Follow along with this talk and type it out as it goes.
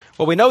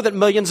Well, we know that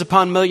millions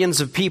upon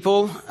millions of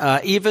people,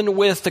 even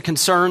with the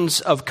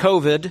concerns of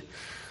COVID,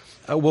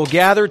 will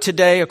gather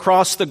today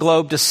across the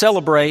globe to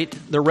celebrate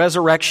the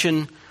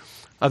resurrection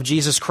of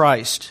Jesus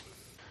Christ.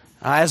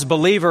 As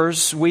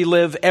believers, we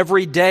live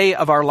every day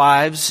of our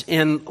lives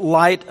in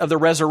light of the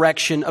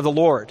resurrection of the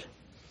Lord.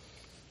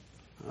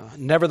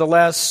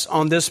 Nevertheless,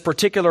 on this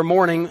particular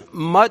morning,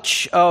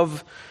 much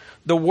of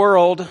the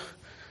world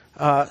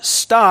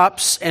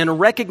stops and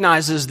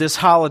recognizes this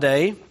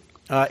holiday.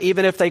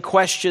 Even if they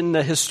question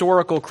the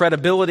historical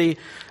credibility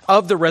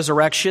of the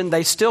resurrection,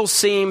 they still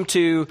seem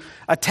to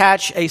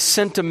attach a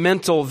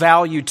sentimental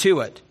value to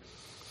it.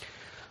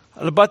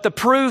 But the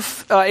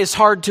proof is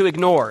hard to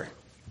ignore.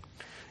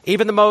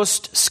 Even the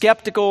most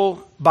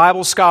skeptical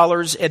Bible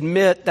scholars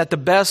admit that the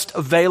best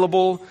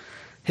available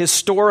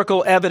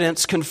historical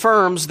evidence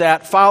confirms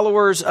that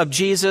followers of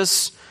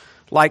Jesus,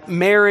 like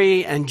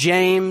Mary and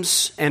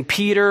James and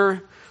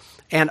Peter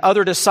and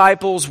other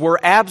disciples, were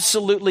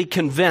absolutely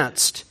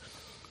convinced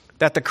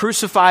that the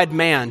crucified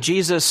man,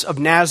 Jesus of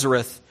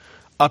Nazareth,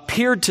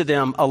 appeared to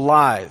them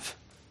alive,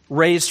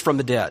 raised from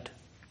the dead.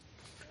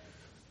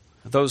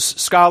 Those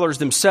scholars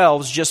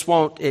themselves just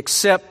won't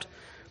accept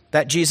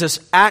that Jesus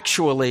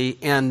actually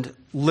and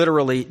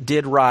literally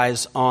did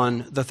rise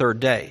on the third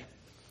day.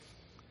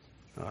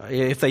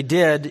 If they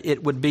did,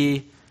 it would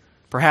be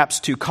perhaps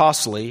too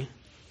costly.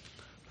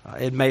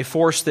 It may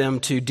force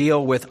them to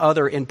deal with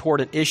other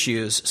important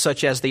issues,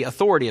 such as the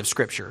authority of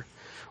Scripture,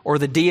 or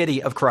the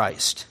deity of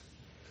Christ,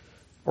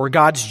 or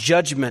God's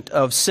judgment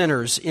of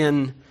sinners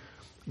in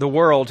the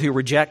world who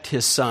reject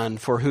His Son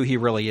for who He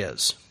really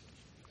is.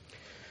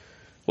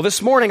 Well,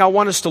 this morning I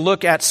want us to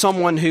look at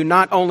someone who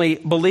not only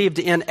believed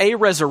in a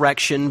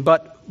resurrection,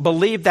 but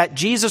believed that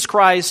Jesus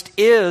Christ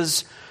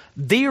is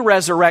the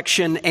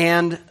resurrection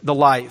and the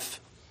life.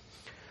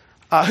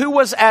 Who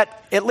was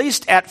at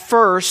least at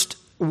first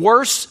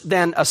worse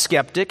than a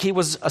skeptic. He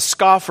was a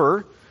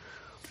scoffer,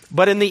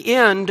 but in the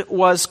end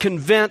was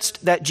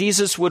convinced that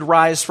Jesus would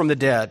rise from the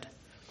dead,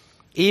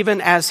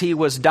 even as He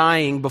was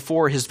dying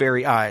before his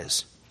very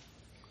eyes.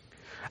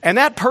 And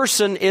that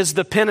person is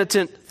the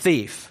penitent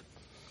thief.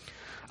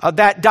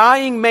 That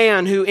dying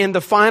man who in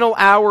the final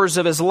hours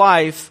of his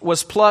life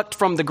was plucked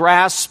from the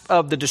grasp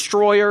of the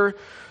destroyer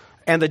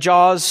and the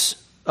jaws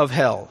of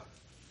hell.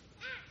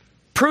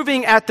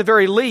 Proving at the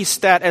very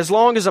least that as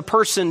long as a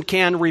person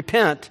can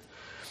repent,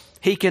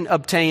 he can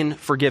obtain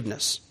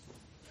forgiveness.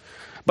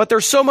 But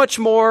there's so much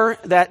more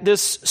that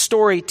this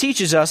story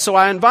teaches us, so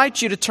I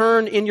invite you to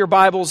turn in your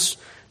Bibles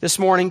this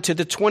morning to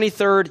the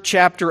 23rd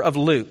chapter of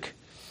Luke.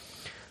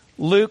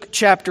 Luke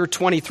chapter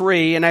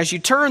 23, and as you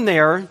turn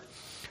there,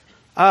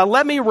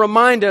 let me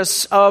remind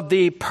us of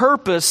the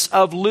purpose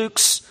of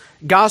Luke's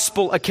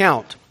gospel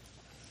account.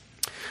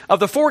 Of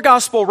the four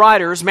gospel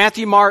writers,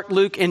 Matthew, Mark,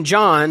 Luke, and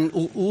John,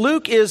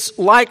 Luke is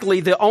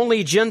likely the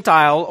only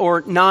Gentile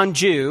or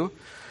non-Jew.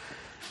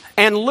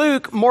 And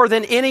Luke, more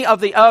than any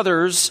of the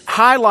others,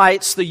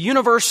 highlights the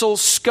universal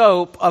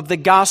scope of the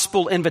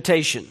gospel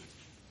invitation.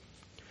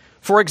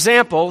 For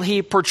example,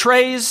 he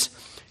portrays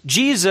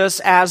Jesus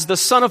as the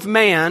Son of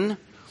Man,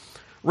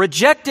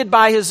 rejected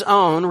by his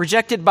own,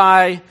 rejected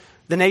by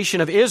the nation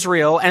of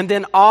Israel, and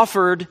then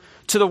offered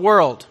to the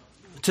world,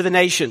 to the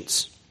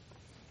nations.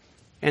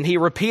 And he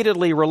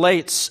repeatedly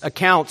relates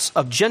accounts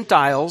of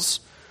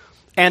Gentiles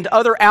and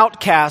other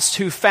outcasts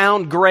who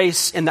found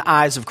grace in the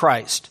eyes of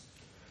Christ.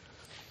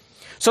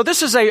 So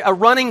this is a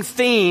running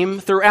theme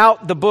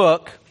throughout the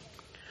book.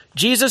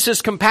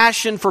 Jesus'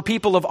 compassion for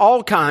people of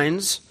all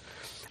kinds,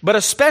 but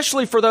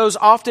especially for those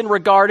often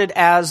regarded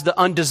as the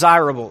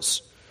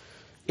undesirables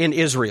in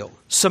Israel.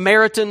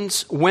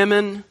 Samaritans,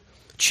 women,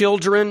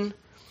 children,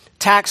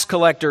 tax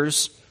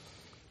collectors,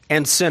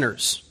 and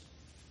sinners.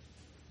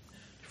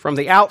 From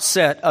the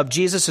outset of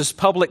Jesus'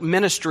 public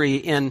ministry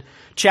in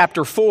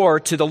chapter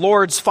 4 to the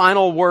Lord's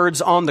final words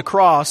on the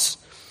cross,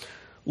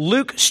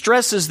 Luke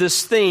stresses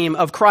this theme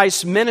of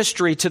Christ's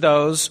ministry to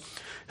those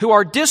who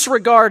are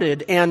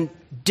disregarded and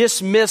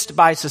dismissed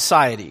by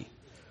society.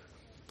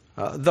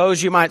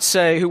 Those, you might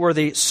say, who were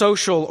the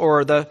social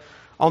or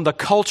on the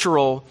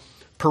cultural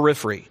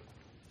periphery.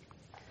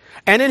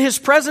 And in his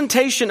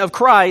presentation of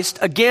Christ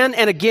again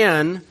and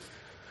again,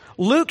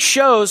 Luke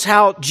shows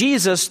how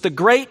Jesus, the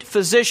great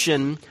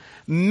physician,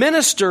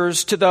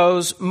 ministers to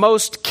those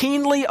most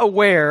keenly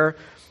aware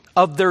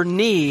of their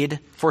need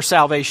for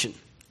salvation.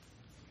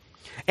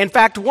 In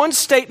fact, one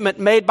statement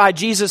made by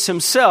Jesus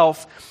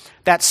himself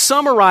that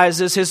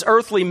summarizes his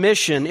earthly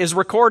mission is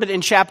recorded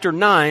in chapter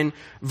 9,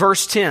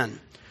 verse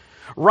 10.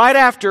 Right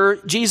after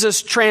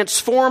Jesus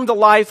transformed the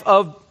life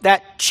of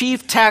that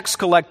chief tax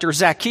collector,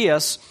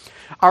 Zacchaeus,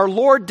 our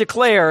Lord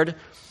declared,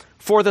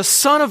 "For the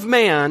Son of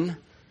Man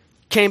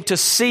came to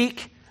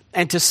seek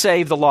and to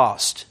save the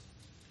lost."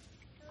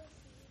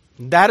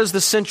 That is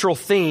the central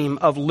theme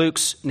of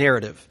Luke's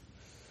narrative.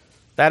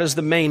 That is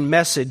the main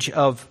message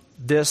of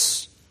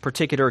this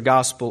particular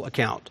gospel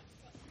account.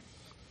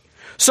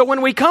 So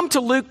when we come to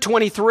Luke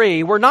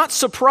 23, we're not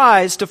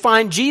surprised to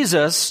find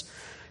Jesus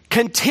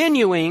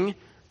continuing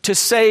to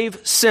save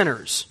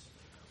sinners,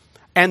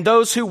 and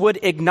those who would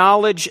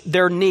acknowledge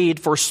their need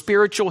for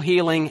spiritual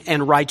healing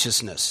and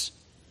righteousness.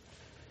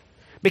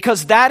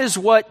 Because that is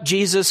what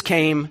Jesus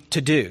came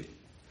to do.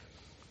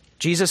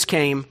 Jesus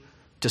came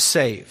to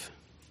save.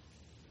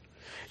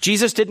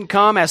 Jesus didn't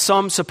come, as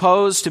some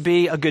suppose, to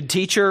be a good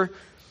teacher.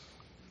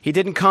 He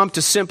didn't come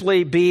to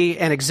simply be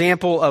an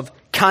example of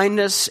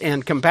kindness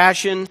and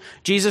compassion.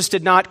 Jesus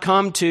did not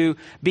come to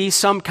be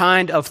some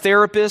kind of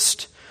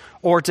therapist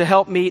or to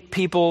help meet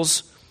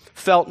people's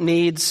felt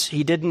needs.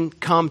 He didn't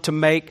come to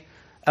make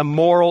a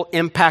moral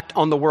impact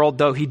on the world,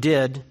 though he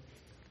did.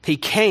 He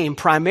came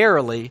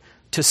primarily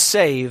to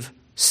save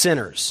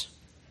sinners,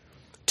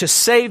 to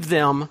save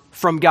them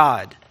from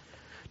God,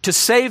 to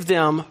save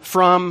them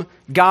from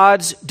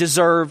God's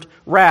deserved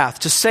wrath,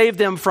 to save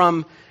them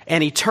from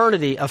an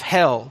eternity of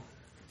hell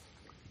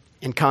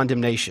and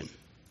condemnation.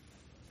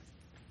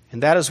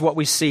 And that is what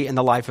we see in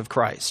the life of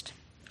Christ,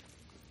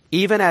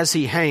 even as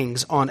he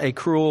hangs on a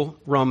cruel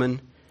Roman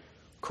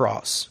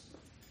cross.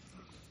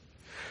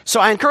 So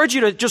I encourage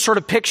you to just sort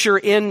of picture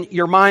in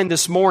your mind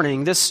this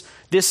morning this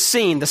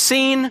scene. The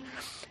scene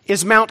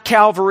is Mount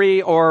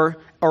Calvary or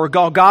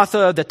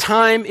Golgotha. The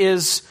time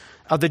is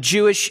the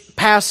Jewish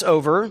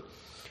Passover.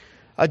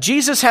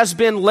 Jesus has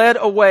been led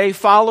away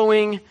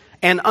following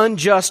an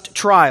unjust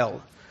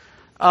trial.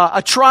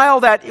 A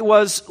trial that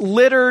was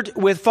littered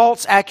with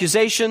false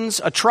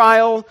accusations, a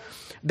trial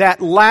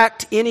that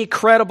lacked any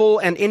credible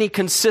and any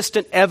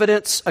consistent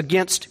evidence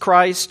against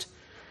Christ,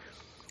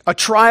 a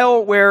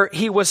trial where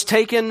he was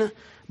taken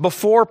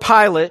before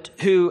Pilate,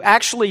 who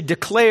actually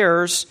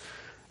declares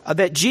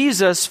that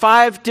Jesus,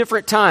 5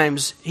 different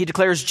times, he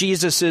declares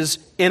Jesus'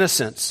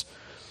 innocence.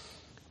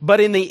 But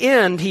in the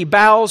end, he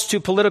bows to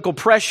political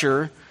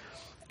pressure,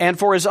 and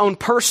for his own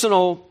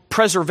personal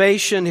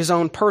preservation, his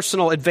own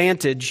personal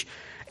advantage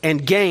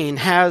and gain,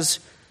 has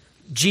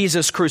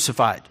Jesus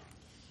crucified.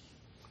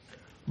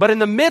 But in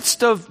the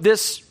midst of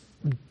this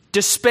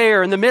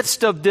despair, in the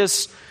midst of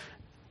this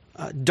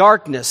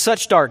darkness,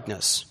 such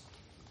darkness,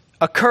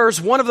 occurs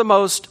one of the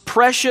most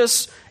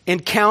precious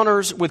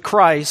encounters with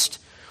Christ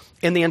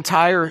in the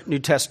entire New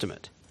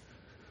Testament.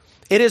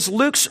 It is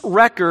Luke's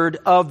record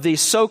of the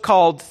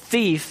so-called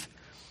thief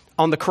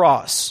on the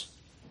cross.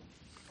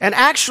 And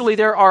actually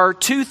there are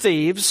 2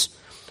 thieves,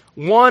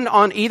 one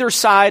on either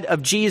side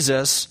of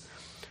Jesus,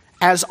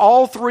 as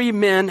all 3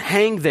 men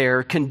hang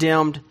there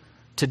condemned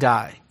to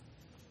die.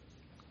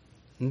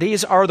 And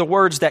these are the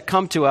words that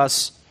come to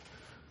us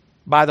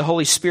by the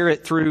Holy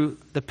Spirit through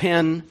the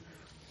pen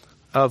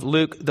of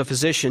Luke the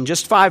physician.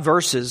 Just 5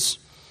 verses,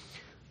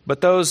 but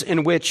those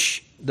in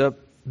which the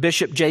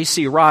Bishop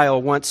J.C.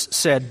 Ryle once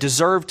said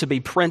deserve to be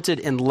printed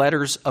in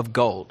letters of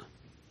gold.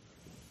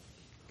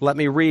 Let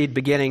me read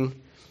beginning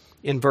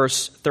in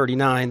verse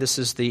 39. This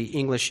is the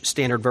English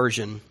Standard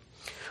Version.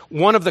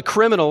 One of the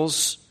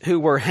criminals who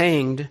were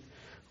hanged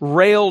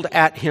railed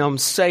at him,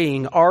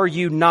 saying, "Are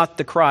you not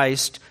the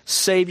Christ?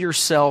 Save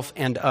yourself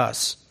and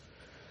us."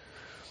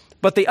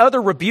 But the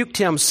other rebuked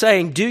him,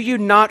 saying, "Do you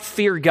not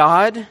fear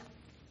God,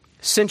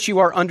 since you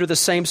are under the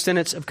same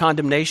sentence of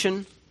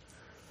condemnation?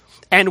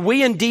 And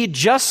we indeed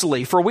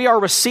justly, for we are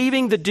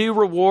receiving the due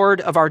reward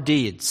of our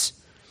deeds.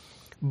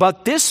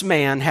 But this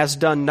man has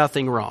done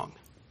nothing wrong."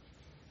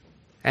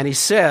 And he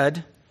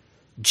said,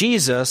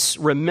 "Jesus,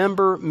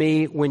 remember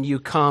me when you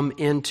come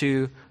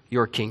into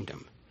your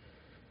kingdom."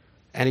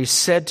 And he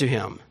said to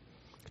him,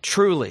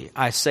 "Truly,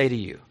 I say to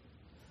you,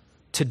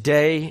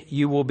 today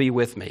you will be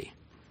with me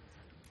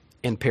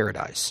in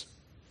paradise."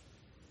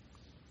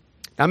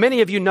 Now,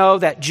 many of you know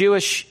that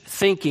Jewish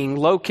thinking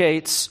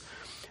locates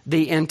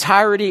the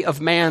entirety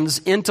of man's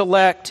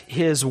intellect,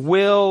 his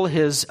will,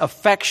 his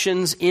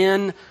affections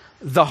in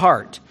the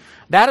heart.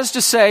 That is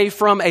to say,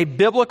 from a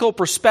biblical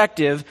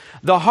perspective,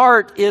 the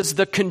heart is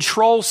the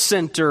control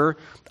center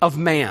of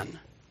man.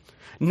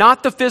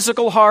 Not the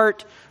physical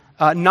heart,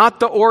 not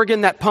the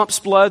organ that pumps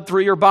blood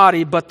through your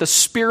body, but the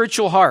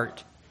spiritual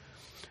heart.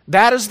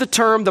 That is the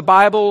term the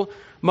Bible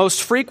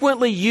most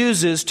frequently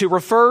uses to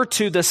refer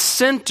to the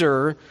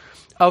center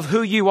of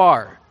who you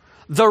are,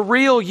 the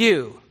real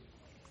you,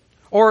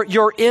 or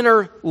your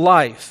inner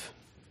life.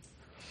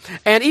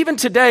 And even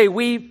today,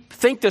 we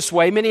think this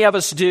way. Many of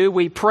us do.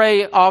 We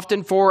pray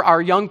often for our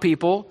young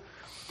people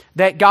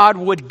that God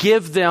would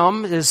give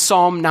them, as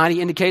Psalm 90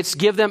 indicates,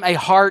 give them a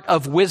heart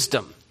of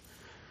wisdom.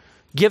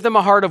 Give them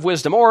a heart of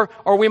wisdom. Or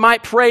we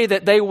might pray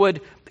that they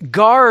would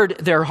guard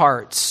their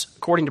hearts,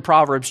 according to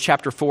Proverbs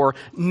chapter 4,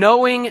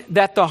 knowing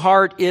that the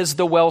heart is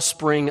the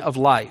wellspring of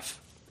life.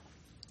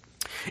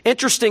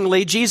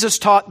 Interestingly, Jesus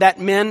taught that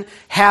men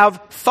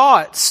have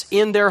thoughts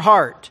in their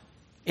heart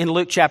in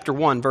Luke chapter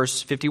 1,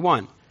 verse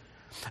 51.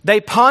 They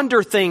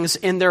ponder things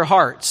in their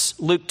hearts,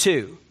 Luke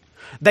 2.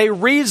 They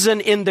reason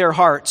in their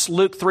hearts,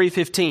 Luke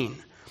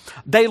 3:15.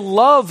 They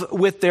love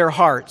with their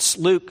hearts,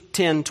 Luke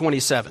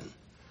 10:27.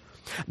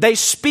 They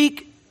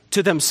speak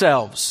to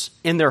themselves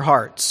in their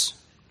hearts,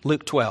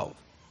 Luke 12.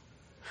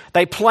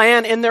 They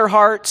plan in their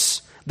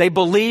hearts, they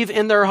believe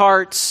in their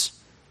hearts,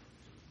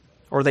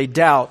 or they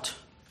doubt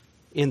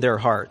in their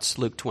hearts,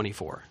 Luke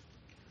 24.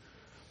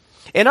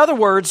 In other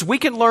words, we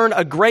can learn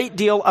a great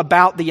deal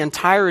about the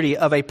entirety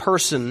of a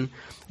person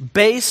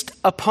based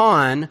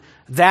upon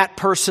that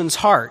person's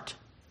heart.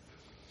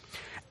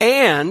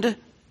 And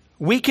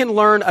we can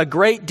learn a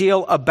great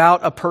deal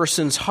about a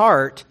person's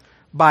heart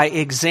by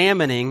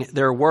examining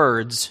their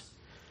words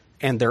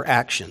and their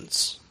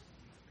actions.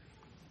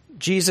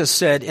 Jesus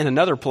said in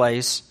another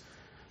place,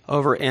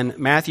 over in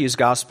Matthew's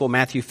Gospel,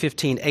 Matthew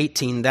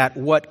 15:18, that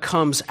what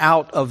comes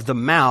out of the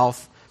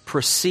mouth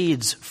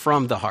proceeds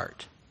from the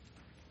heart.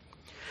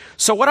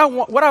 So what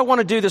I want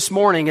to do this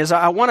morning is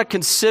I want to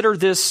consider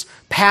this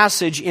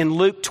passage in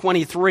Luke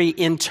 23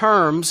 in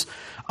terms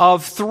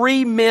of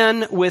three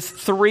men with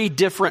three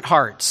different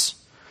hearts.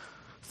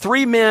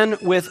 Three men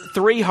with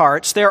three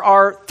hearts. There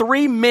are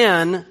three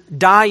men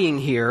dying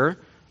here,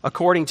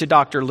 according to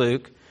Dr.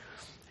 Luke,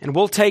 and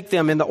we'll take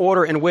them in the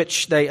order in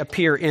which they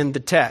appear in the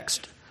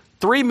text.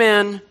 Three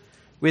men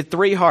with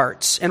three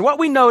hearts. And what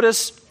we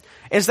notice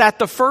is that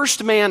the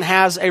first man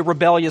has a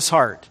rebellious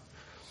heart.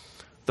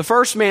 The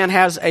first man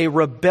has a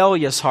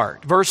rebellious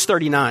heart. Verse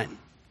 39.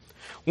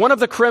 One of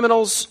the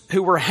criminals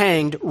who were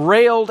hanged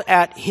railed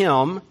at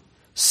him,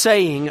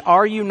 saying,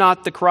 "Are you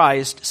not the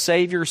Christ?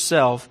 Save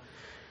yourself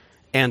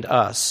and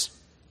us."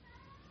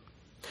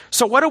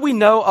 So what do we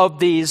know of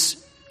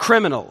these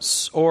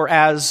criminals, or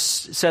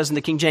as it says in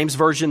the King James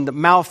Version, the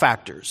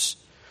malefactors?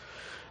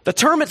 The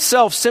term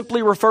itself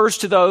simply refers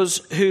to those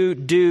who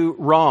do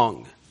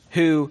wrong,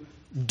 who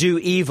do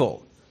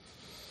evil.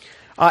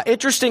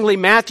 Interestingly,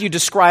 Matthew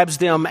describes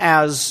them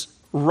as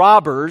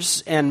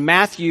robbers, and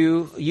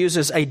Matthew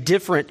uses a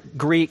different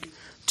Greek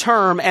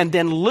term, and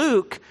then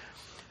Luke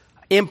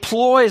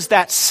employs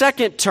that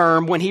second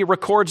term when he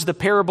records the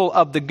parable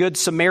of the Good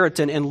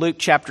Samaritan in Luke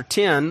chapter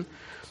 10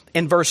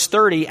 in verse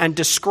 30 and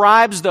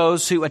describes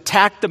those who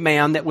attacked the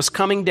man that was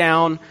coming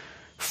down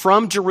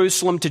from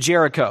Jerusalem to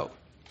Jericho.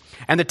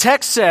 And the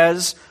text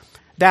says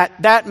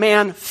that that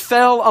man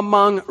fell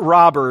among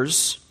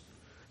robbers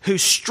who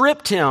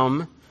stripped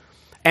him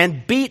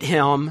and beat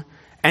him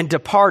and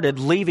departed,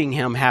 leaving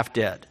him half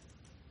dead.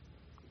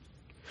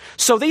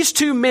 So these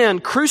two men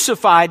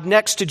crucified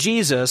next to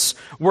Jesus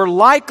were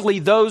likely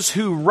those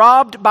who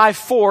robbed by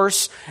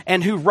force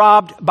and who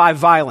robbed by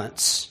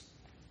violence.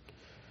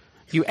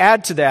 You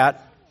add to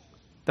that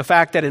the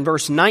fact that in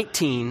verse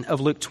 19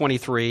 of Luke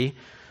 23,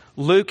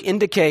 Luke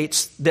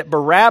indicates that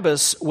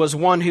Barabbas was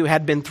one who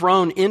had been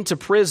thrown into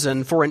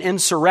prison for an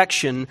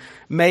insurrection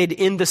made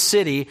in the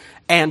city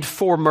and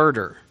for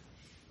murder.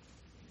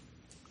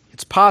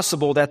 It's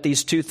possible that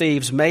these two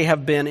thieves may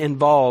have been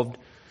involved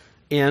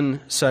in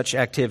such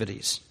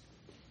activities.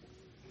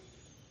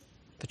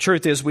 The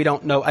truth is, we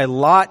don't know a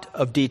lot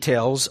of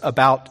details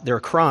about their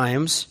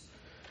crimes,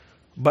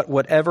 but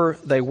whatever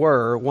they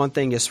were, one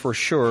thing is for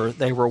sure,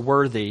 they were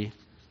worthy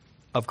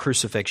of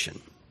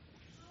crucifixion.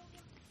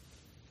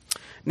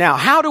 Now,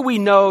 how do we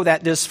know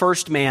that this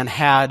first man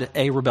had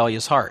a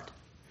rebellious heart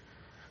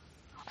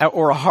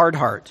or a hard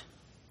heart?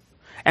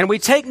 And we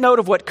take note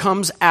of what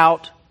comes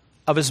out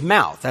of his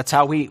mouth. That's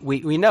how we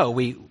know.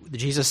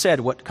 Jesus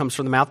said, what comes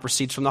from the mouth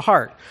proceeds from the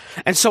heart.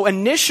 And so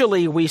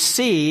initially we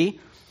see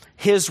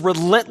his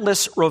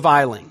relentless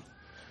reviling.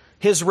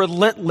 His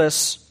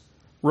relentless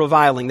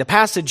reviling. The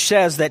passage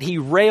says that he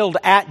railed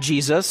at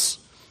Jesus.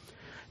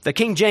 The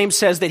King James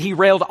says that he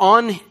railed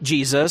on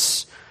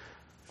Jesus.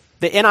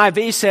 The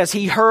NIV says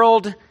he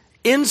hurled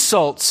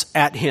insults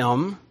at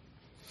him.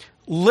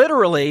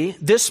 Literally,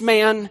 this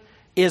man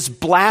is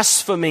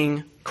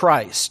blaspheming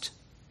Christ.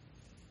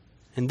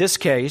 In this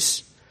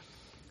case,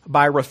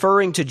 by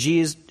refusing to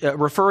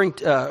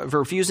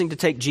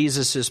take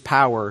Jesus'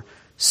 power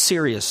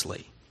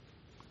seriously.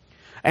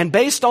 And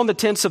based on the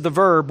tense of the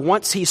verb,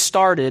 once he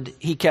started,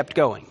 he kept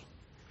going.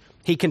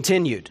 He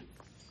continued,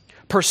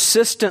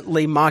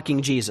 persistently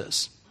mocking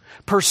Jesus,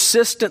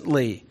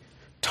 persistently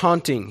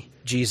taunting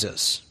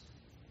Jesus.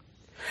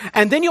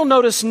 And then you'll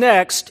notice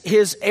next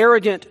his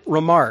arrogant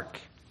remark.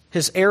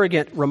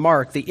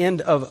 The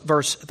end of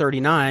verse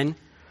 39.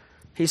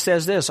 He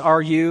says this,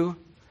 "Are you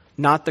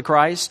not the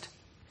Christ?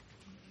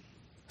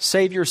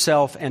 Save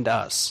yourself and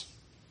us."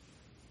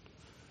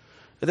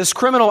 This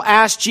criminal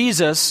asked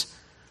Jesus,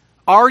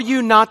 "Are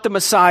you not the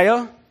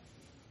Messiah?"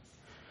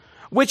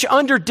 Which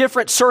under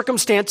different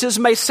circumstances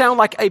may sound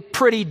like a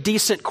pretty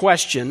decent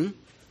question,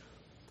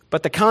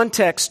 but the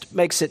context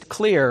makes it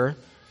clear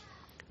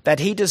that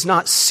he does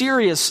not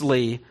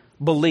seriously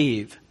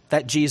believe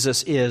that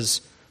Jesus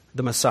is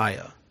the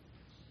Messiah.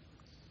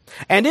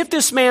 And if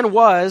this man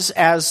was,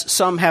 as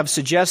some have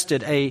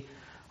suggested, a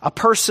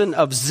person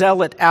of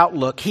zealot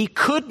outlook, he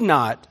could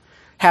not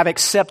have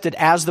accepted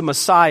as the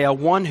Messiah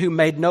one who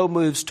made no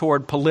moves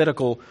toward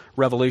political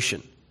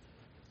revolution.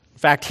 In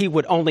fact, he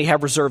would only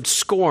have reserved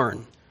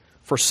scorn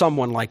for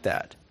someone like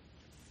that.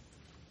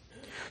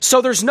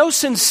 So there's no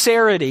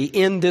sincerity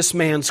in this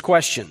man's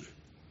question.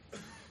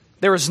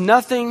 There is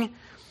nothing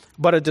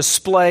but a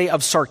display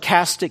of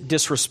sarcastic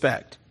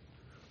disrespect.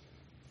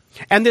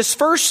 And this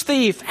first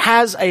thief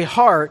has a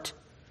heart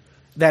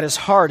that is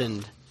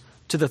hardened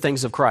to the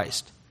things of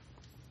Christ.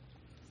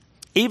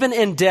 Even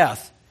in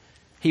death,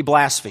 he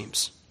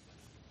blasphemes.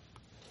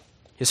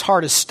 His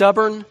heart is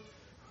stubborn.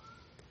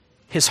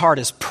 His heart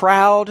is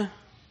proud,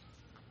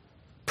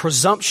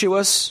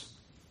 presumptuous.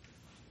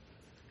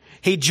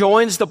 He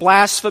joins the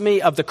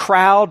blasphemy of the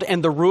crowd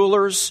and the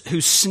rulers who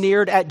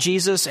sneered at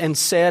Jesus and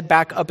said,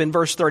 back up in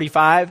verse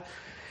 35,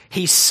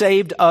 he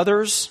saved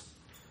others.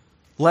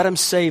 Let him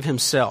save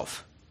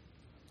himself,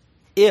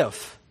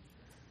 if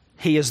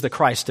he is the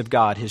Christ of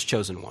God, his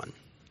chosen one.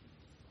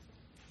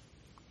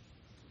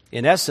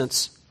 In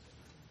essence,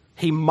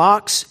 he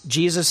mocks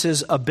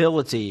Jesus'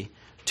 ability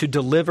to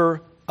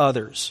deliver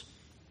others,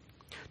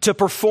 to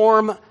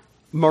perform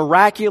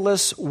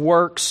miraculous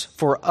works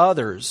for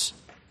others,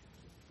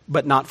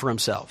 but not for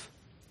himself.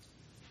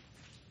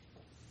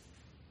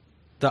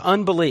 The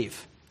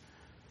unbelief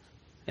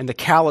and the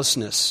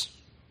callousness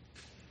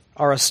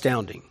are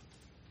astounding.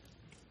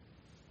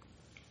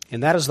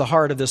 And that is the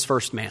heart of this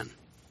first man,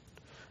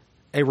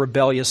 a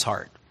rebellious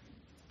heart.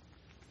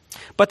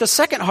 But the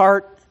second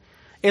heart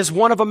is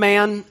one of a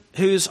man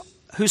whose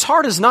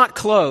heart is not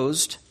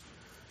closed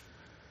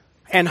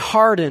and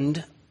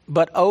hardened,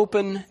 but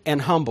open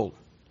and humbled.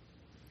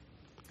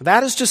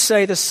 That is to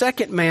say, the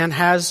second man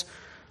has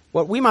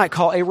what we might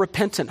call a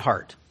repentant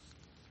heart.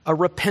 A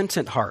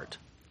repentant heart.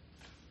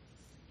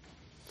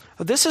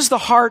 This is the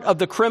heart of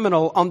the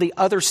criminal on the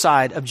other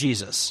side of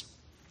Jesus.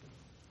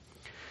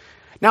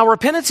 Now,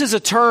 repentance is a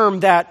term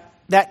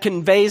that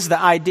conveys the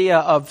idea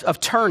of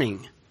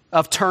turning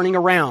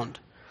around.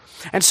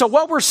 And so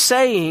what we're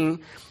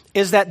saying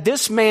is that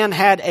this man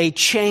had a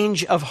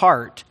change of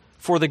heart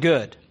for the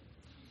good.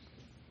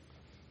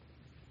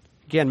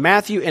 Again,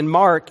 Matthew and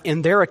Mark,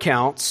 in their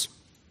accounts,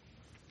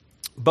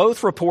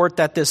 both report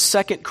that this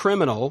second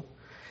criminal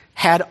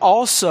had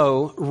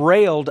also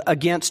railed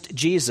against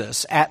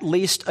Jesus, at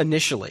least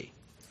initially.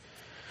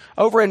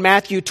 Over in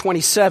Matthew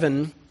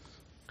 27,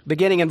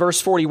 beginning in verse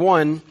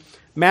 41,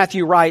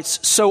 Matthew writes,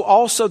 "So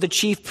also the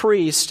chief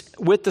priest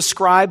with the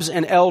scribes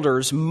and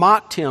elders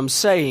mocked him,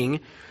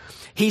 saying,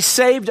 'He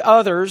saved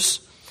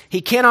others,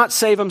 he cannot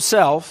save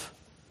himself.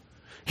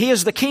 He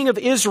is the King of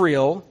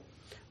Israel.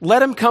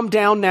 Let him come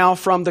down now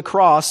from the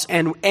cross,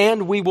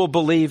 and we will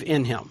believe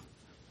in him.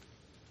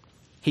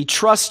 He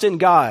trusts in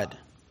God.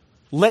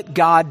 Let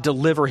God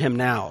deliver him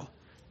now,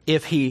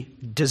 if he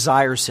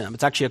desires him.'"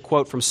 It's actually a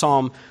quote from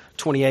Psalm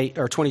 28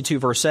 or 22,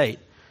 verse 8.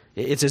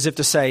 It's as if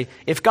to say,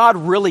 if God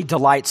really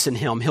delights in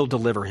him, he'll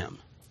deliver him.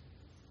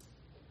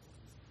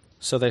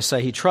 So they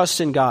say, he trusts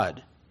in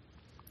God.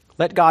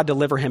 Let God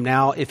deliver him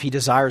now if he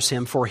desires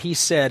him, for he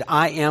said,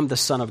 "I am the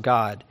Son of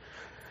God."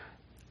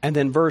 And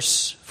then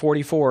verse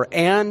 44,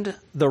 "And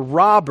the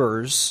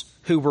robbers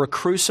who were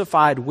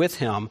crucified with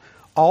him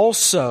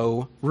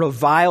also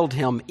reviled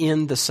him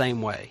in the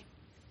same way."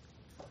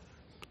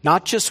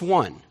 Not just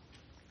one,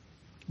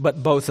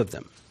 but both of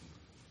them.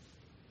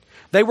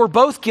 They were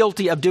both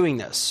guilty of doing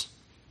this,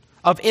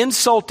 of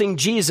insulting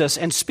Jesus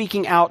and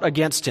speaking out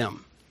against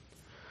him.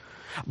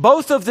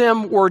 Both of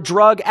them were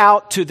dragged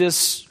out to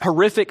this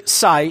horrific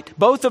sight.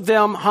 Both of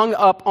them hung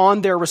up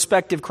on their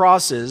respective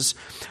crosses.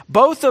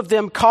 Both of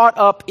them caught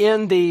up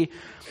in the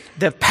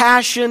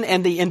passion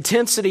and the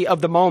intensity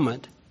of the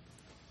moment.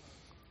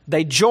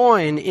 They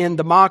join in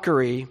the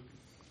mockery,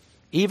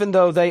 even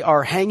though they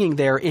are hanging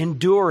there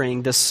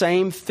enduring the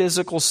same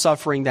physical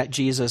suffering that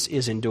Jesus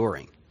is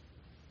enduring.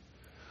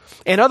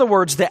 In other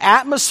words, the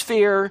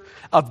atmosphere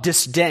of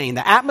disdain,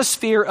 the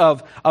atmosphere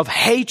of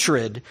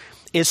hatred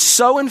is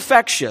so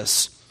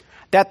infectious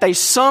that they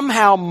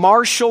somehow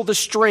marshal the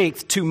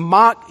strength to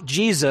mock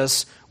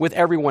Jesus with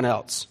everyone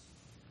else.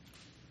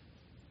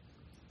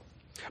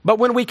 But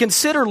when we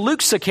consider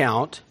Luke's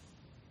account,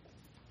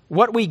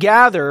 what we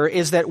gather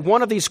is that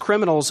one of these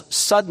criminals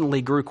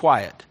suddenly grew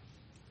quiet.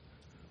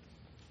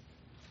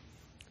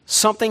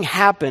 Something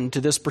happened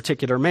to this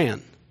particular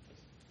man.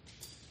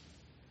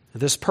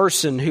 This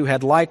person who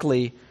had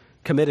likely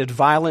committed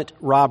violent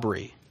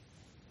robbery,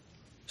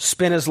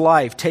 spent his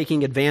life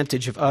taking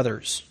advantage of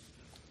others,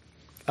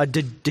 a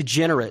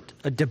degenerate,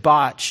 a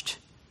debauched,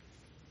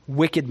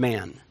 wicked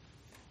man.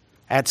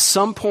 At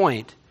some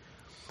point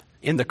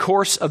in the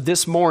course of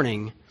this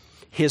morning,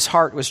 his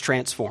heart was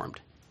transformed.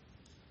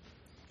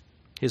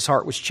 His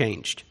heart was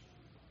changed.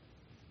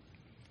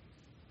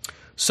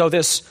 So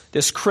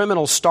this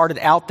criminal started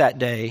out that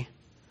day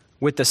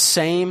with the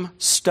same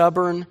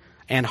stubborn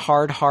and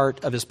hard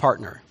heart of his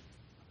partner.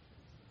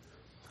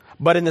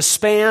 But in the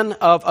span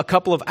of a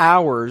couple of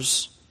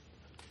hours,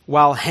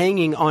 while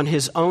hanging on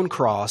his own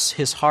cross,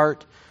 his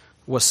heart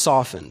was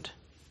softened.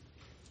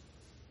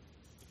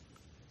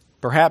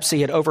 Perhaps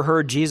he had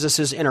overheard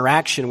Jesus'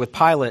 interaction with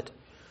Pilate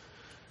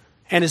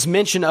and his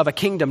mention of a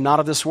kingdom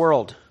not of this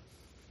world.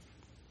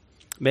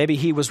 Maybe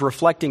he was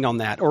reflecting on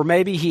that. Or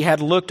maybe he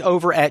had looked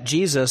over at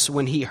Jesus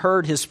when he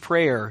heard his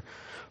prayer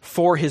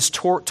for his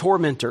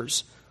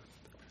tormentors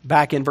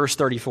back in verse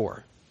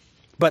 34.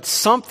 But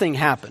something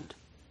happened.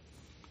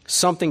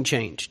 Something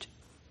changed.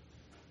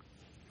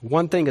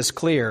 One thing is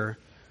clear.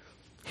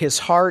 His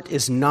heart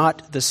is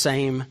not the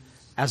same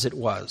as it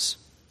was.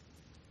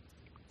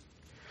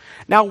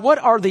 Now, what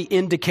are the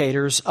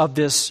indicators of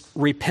this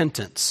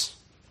repentance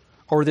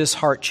or this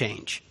heart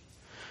change?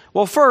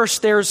 Well,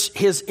 first, there's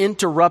his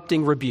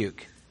interrupting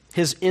rebuke.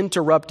 His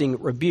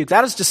interrupting rebuke.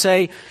 That is to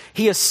say,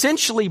 he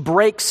essentially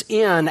breaks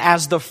in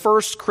as the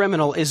first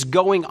criminal is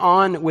going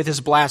on with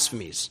his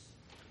blasphemies.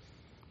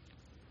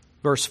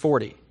 Verse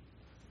 40.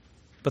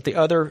 But the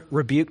other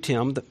rebuked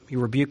him, he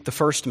rebuked the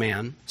first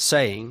man,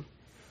 saying,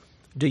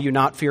 Do you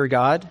not fear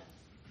God,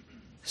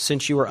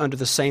 since you are under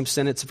the same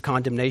sentence of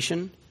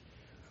condemnation?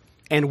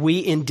 And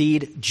we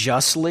indeed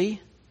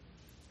justly,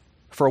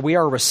 for we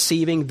are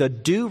receiving the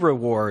due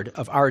reward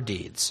of our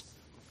deeds.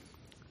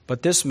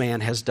 But this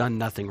man has done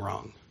nothing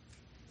wrong.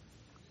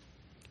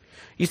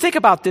 You think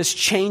about this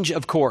change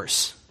of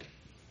course.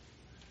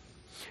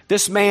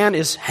 This man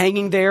is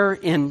hanging there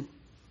in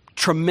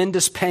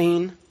tremendous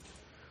pain,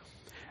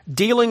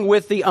 dealing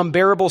with the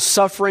unbearable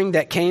suffering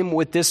that came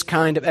with this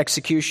kind of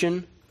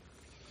execution,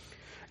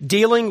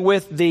 dealing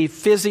with the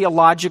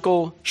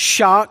physiological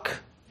shock,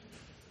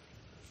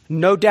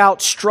 no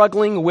doubt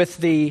struggling with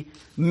the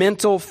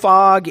mental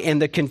fog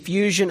and the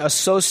confusion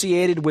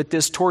associated with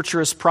this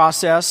torturous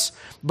process.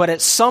 But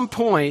at some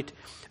point,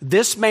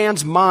 this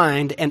man's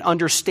mind and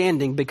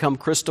understanding become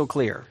crystal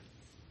clear.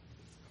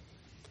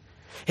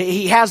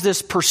 He has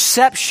this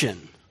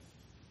perception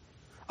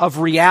of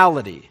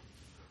reality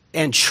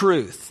and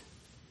truth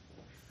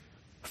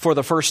for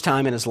the first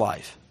time in his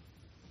life.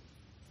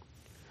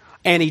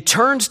 And he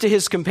turns to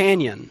his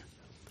companion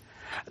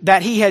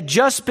that he had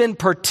just been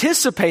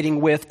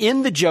participating with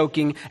in the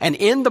joking and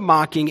in the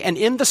mocking and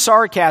in the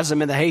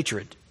sarcasm and the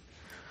hatred.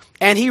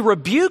 And he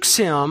rebukes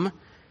him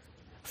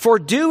for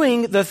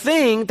doing the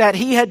thing that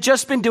he had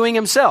just been doing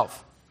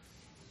himself.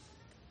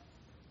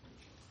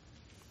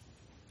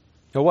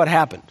 Now, what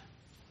happened?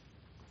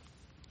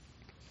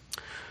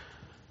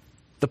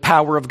 The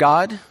power of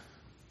God.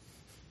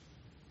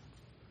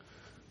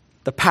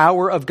 The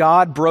power of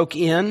God broke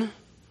in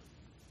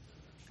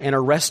and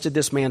arrested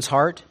this man's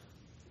heart.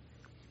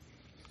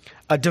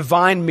 A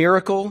divine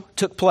miracle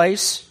took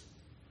place.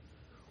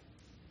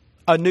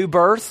 A new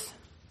birth.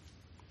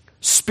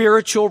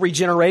 Spiritual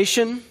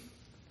regeneration.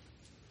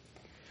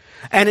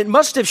 And it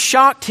must have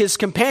shocked his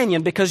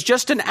companion because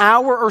just an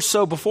hour or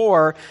so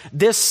before,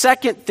 this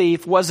second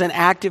thief was an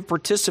active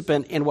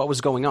participant in what was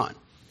going on.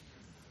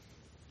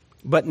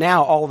 But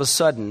now, all of a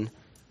sudden,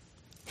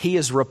 he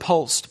is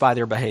repulsed by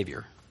their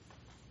behavior.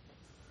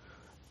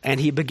 And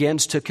he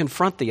begins to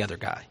confront the other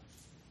guy.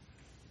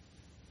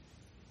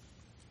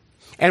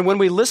 And when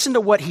we listen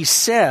to what he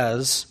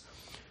says,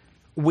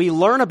 we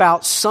learn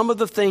about some of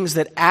the things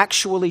that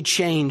actually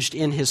changed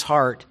in his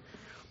heart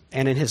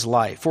and in his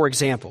life. For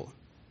example,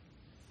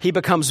 he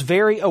becomes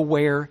very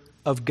aware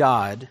of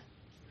God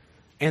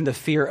and the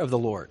fear of the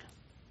Lord.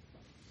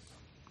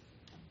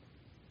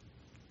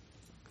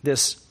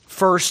 This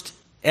first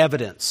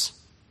evidence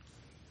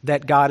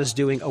that God is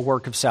doing a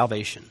work of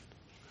salvation.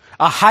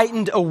 A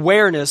heightened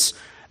awareness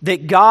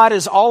that God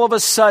is all of a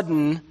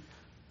sudden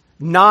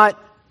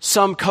not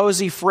some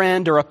cozy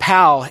friend or a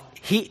pal.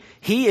 He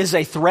is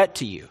a threat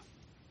to you.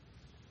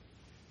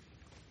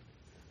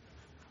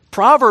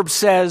 Proverbs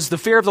says the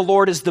fear of the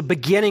Lord is the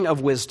beginning of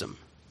wisdom.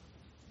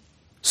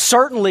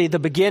 Certainly the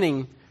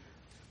beginning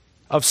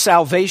of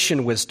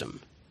salvation wisdom.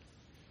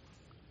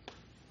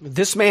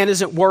 This man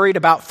isn't worried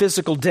about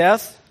physical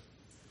death.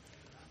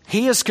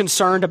 He is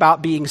concerned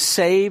about being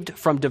saved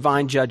from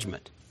divine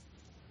judgment.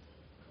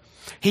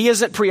 He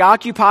isn't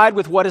preoccupied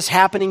with what is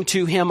happening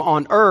to him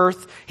on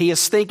earth. He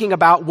is thinking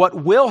about what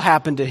will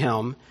happen to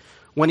him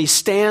when he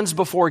stands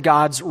before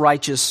God's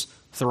righteous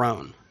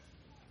throne.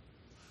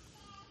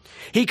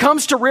 He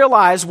comes to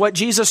realize what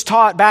Jesus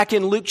taught back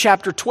in Luke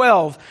chapter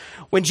 12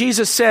 when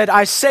Jesus said,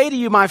 I say to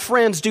you, my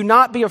friends, do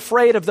not be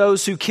afraid of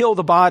those who kill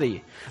the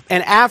body,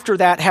 and after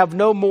that have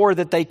no more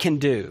that they can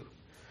do.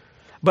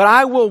 But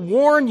I will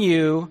warn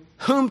you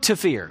whom to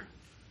fear.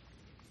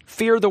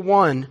 Fear the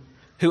one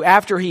who,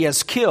 after he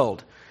has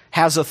killed,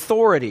 has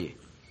authority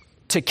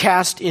to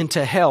cast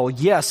into hell.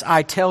 Yes,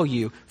 I tell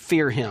you,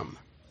 fear him.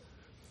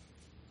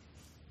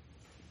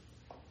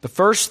 The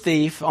first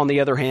thief, on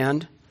the other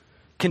hand,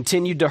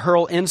 continued to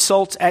hurl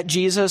insults at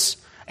Jesus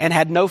and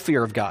had no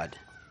fear of God.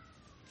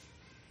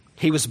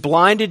 He was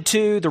blinded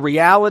to the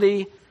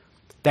reality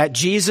that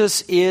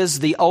Jesus is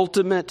the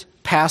ultimate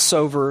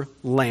Passover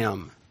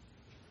lamb.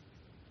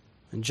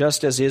 And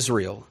just as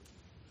Israel,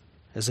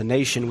 as a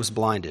nation, was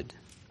blinded.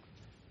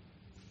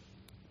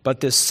 But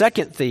this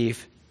second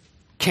thief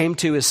came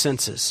to his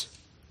senses.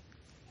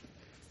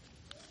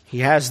 He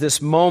has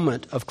this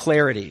moment of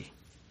clarity,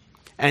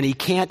 and he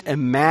can't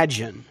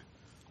imagine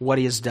what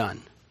he has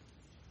done.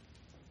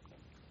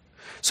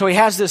 So he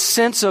has this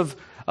sense of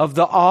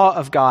the awe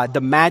of God, the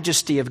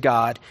majesty of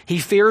God. He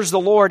fears the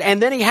Lord, and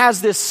then he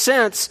has this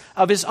sense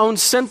of his own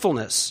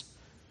sinfulness.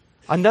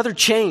 Another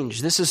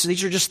change.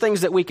 These are just things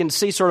that we can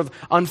see sort of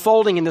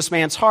unfolding in this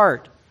man's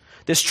heart.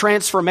 This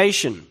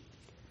transformation.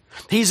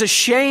 He's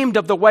ashamed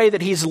of the way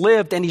that he's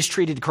lived and he's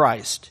treated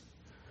Christ.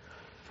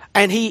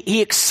 And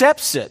he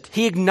accepts it.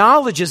 He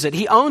acknowledges it.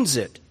 He owns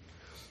it.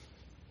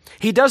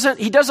 He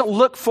doesn't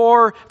look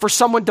for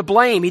someone to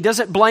blame. He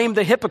doesn't blame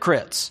the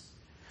hypocrites.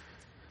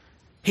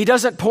 He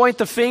doesn't point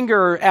the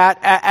finger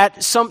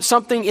at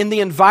something in the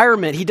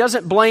environment. He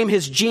doesn't blame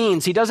his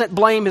genes. He doesn't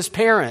blame his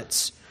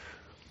parents.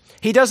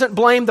 He doesn't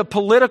blame the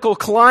political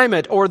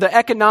climate or the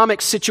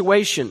economic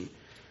situation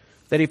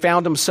that he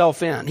found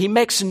himself in. He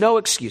makes no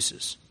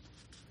excuses,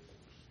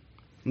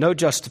 no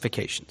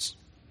justifications.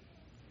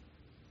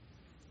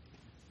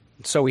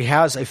 So he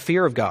has a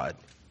fear of God.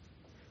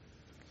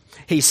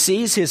 He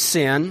sees his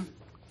sin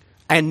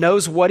and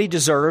knows what he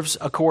deserves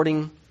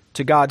according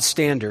to God's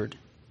standard.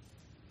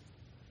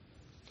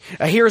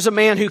 Here's a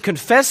man who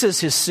confesses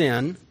his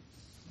sin.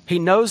 He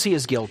knows he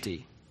is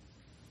guilty.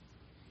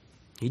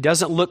 He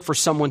doesn't look for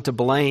someone to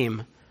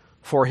blame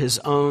for his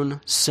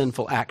own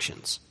sinful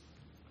actions.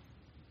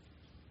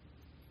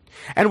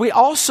 And we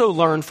also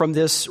learn from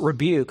this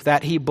rebuke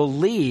that he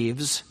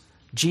believes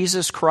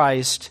Jesus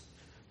Christ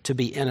to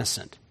be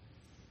innocent.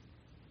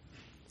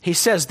 He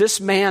says, this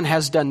man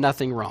has done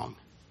nothing wrong.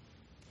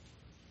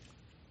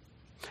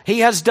 He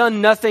has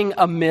done nothing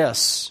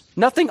amiss,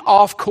 nothing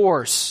off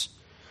course.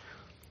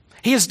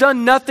 He has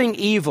done nothing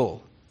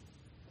evil.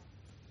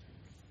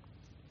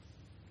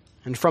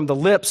 And from the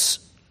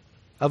lips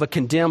of a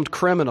condemned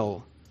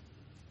criminal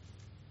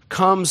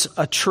comes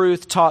a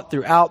truth taught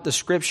throughout the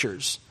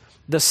Scriptures,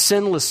 the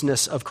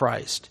sinlessness of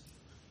Christ.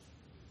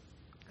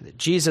 That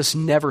Jesus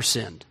never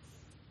sinned,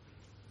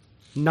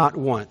 not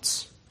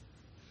once,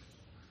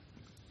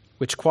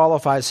 which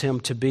qualifies him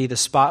to be the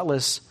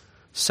spotless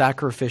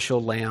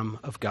sacrificial Lamb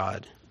of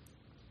God.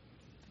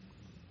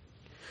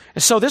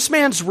 And so this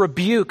man's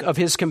rebuke of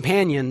his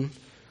companion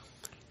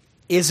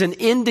is an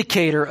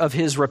indicator of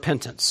his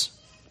repentance.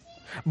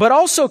 But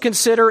also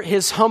consider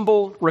his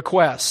humble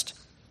request.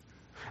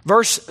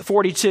 Verse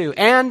 42,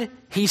 and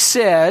he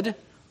said,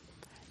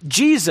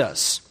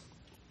 Jesus,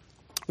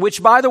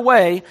 which, by the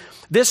way,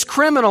 this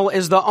criminal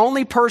is the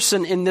only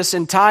person in this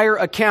entire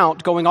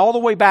account, going all the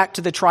way back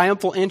to the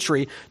triumphal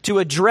entry, to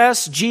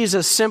address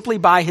Jesus simply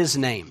by his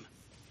name.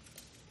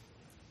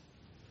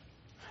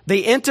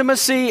 The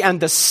intimacy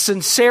and the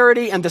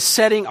sincerity and the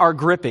setting are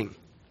gripping.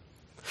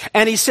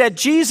 And he said,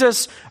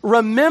 Jesus,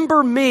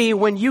 remember me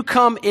when you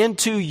come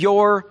into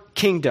your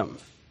kingdom.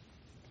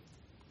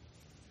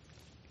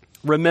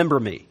 Remember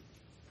me.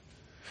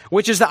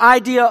 Which is the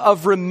idea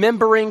of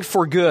remembering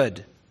for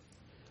good.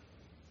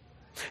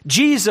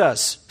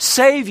 Jesus,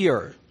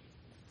 Savior,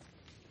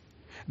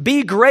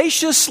 be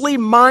graciously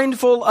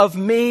mindful of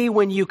me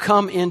when you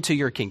come into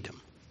your kingdom.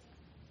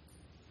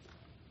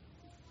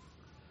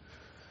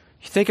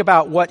 You think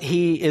about what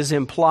he is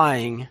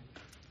implying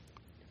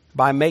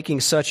by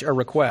making such a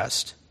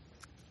request.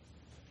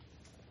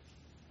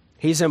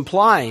 He's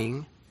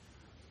implying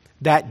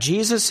that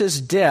Jesus'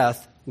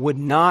 death would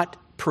not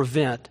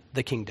prevent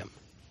the kingdom.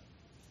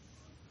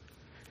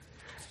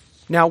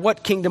 Now,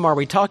 what kingdom are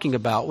we talking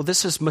about? Well,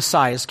 this is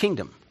Messiah's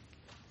kingdom.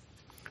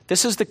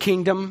 This is the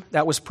kingdom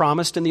that was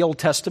promised in the Old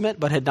Testament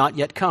but had not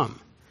yet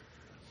come.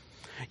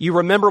 You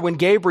remember when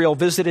Gabriel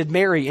visited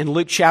Mary in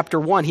Luke chapter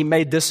 1, he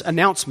made this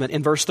announcement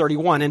in verse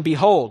 31, and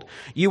behold,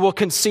 you will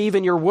conceive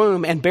in your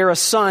womb and bear a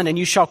son, and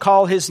you shall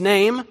call his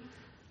name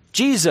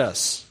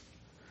Jesus.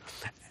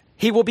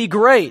 He will be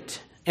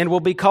great and will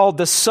be called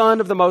the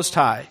Son of the Most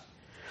High.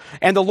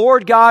 And the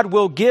Lord God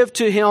will give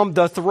to him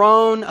the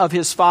throne of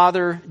his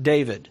father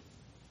David.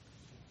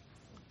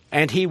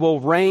 And he will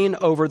reign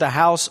over the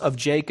house of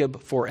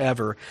Jacob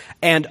forever.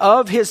 And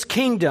of his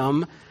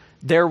kingdom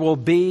there will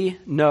be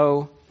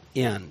no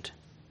end.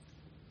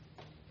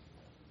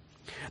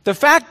 The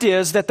fact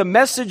is that the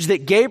message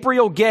that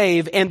Gabriel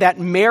gave and that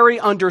Mary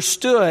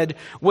understood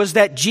was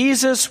that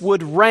Jesus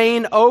would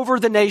reign over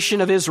the nation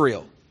of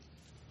Israel.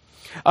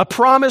 A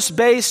promise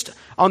based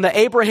on the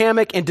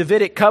Abrahamic and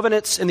Davidic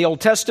covenants in the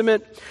Old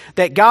Testament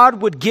that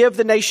God would give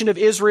the nation of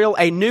Israel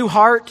a new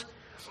heart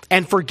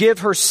and forgive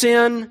her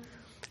sin,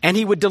 and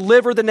he would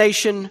deliver the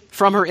nation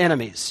from her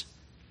enemies.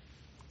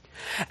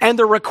 And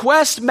the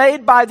request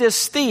made by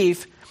this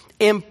thief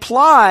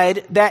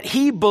implied that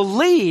he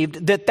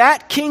believed that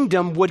that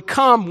kingdom would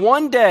come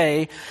one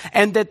day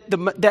and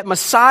that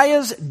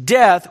Messiah's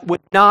death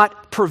would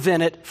not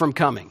prevent it from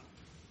coming.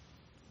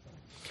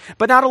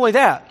 But not only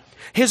that,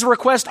 his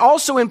request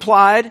also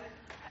implied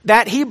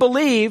that he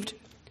believed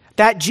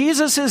that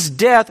Jesus'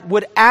 death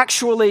would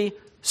actually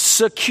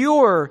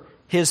secure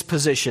his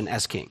position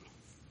as king.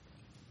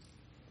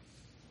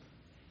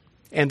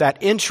 And that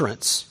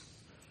entrance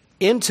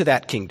into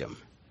that kingdom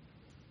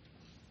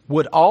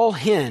would all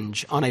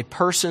hinge on a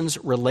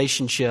person's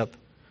relationship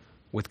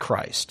with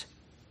Christ.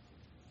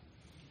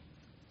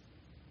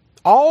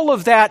 All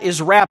of that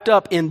is wrapped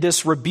up in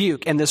this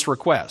rebuke and this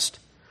request.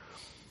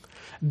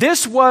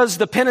 This was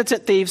the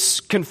penitent thief's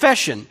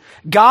confession.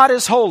 God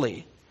is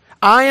holy.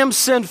 I am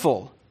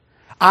sinful.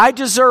 I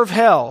deserve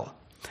hell.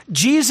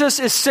 Jesus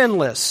is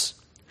sinless.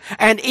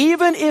 And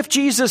even if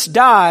Jesus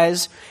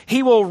dies,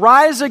 he will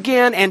rise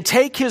again and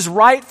take his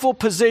rightful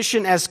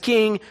position as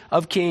King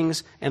of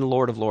Kings and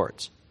Lord of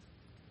Lords.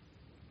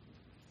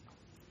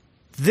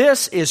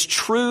 This is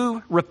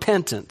true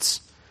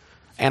repentance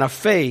and a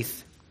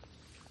faith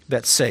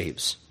that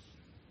saves.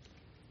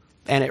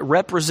 And it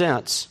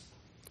represents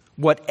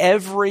what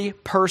every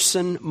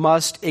person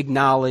must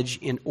acknowledge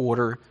in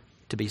order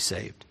to be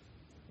saved.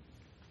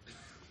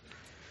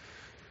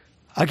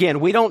 Again,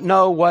 we don't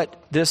know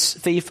what this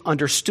thief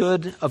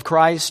understood of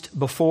Christ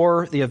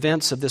before the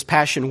events of this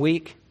Passion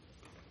Week.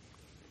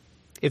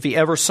 If he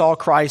ever saw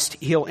Christ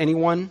heal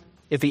anyone,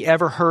 if he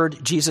ever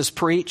heard Jesus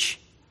preach,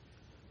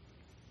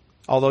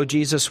 although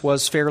Jesus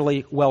was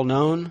fairly well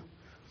known,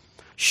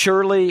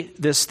 surely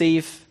this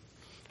thief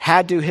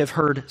had to have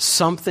heard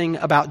something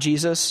about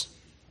Jesus.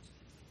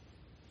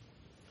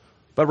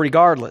 But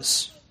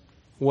regardless,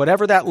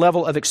 whatever that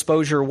level of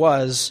exposure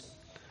was,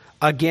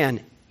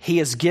 again, he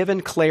is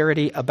given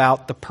clarity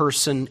about the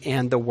person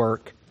and the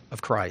work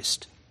of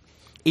Christ.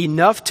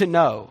 Enough to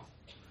know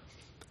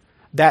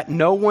that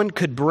no one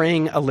could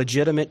bring a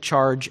legitimate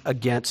charge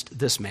against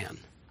this man.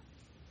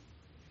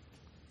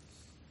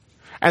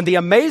 And the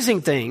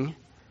amazing thing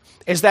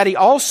is that he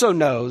also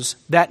knows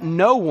that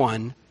no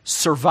one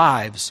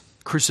survives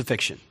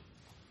crucifixion.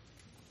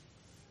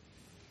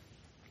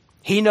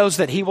 He knows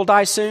that he will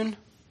die soon.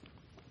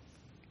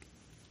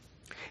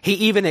 He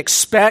even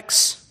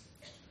expects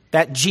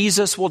that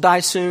Jesus will die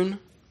soon.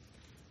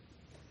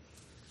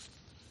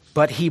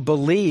 But he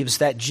believes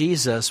that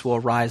Jesus will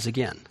rise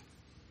again.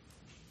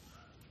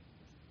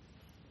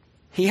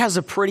 He has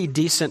a pretty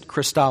decent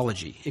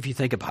Christology, if you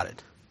think about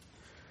it.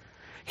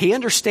 He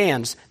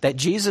understands that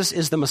Jesus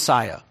is the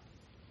Messiah.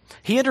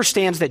 He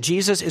understands that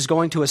Jesus is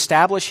going to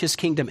establish his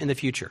kingdom in the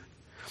future.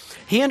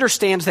 He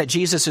understands that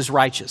Jesus is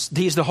righteous.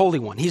 He's the Holy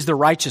One. He's the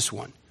righteous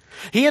one.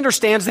 He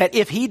understands that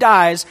if he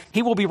dies,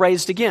 he will be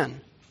raised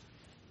again.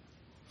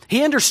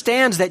 He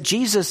understands that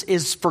Jesus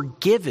is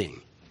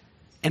forgiving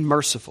and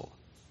merciful.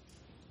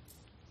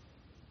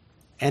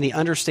 And he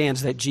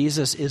understands that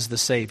Jesus is the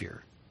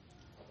Savior.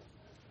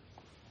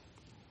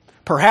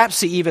 Perhaps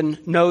he even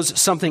knows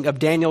something of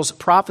Daniel's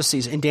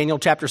prophecies in Daniel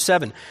chapter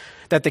 7,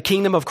 that the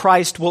kingdom of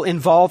Christ will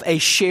involve a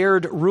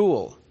shared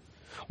rule,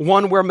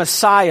 one where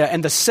Messiah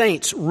and the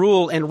saints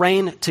rule and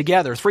reign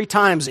together. 3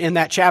 times in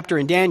that chapter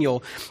in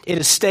Daniel, it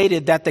is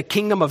stated that the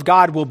kingdom of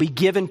God will be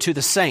given to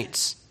the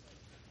saints.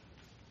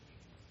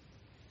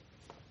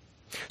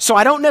 So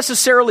I don't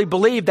necessarily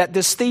believe that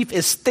this thief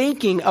is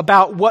thinking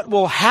about what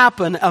will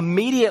happen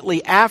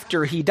immediately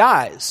after he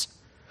dies.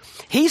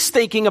 He's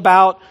thinking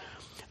about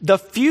the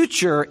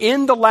future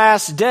in the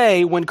last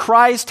day when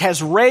Christ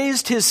has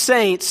raised his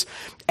saints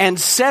and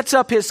sets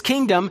up his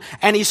kingdom,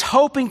 and he's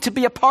hoping to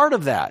be a part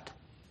of that.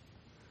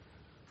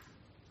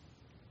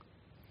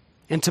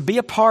 And to be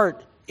a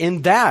part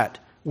in that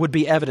would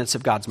be evidence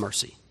of God's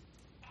mercy.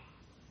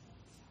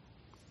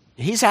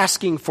 He's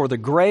asking for the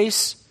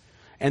grace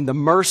and the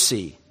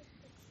mercy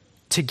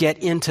to get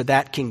into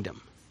that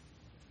kingdom.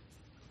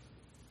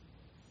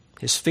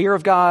 His fear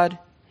of God,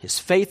 his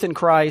faith in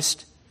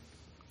Christ,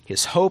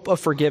 his hope of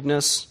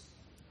forgiveness,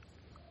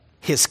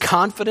 his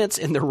confidence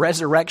in the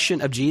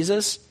resurrection of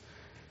Jesus,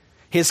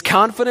 his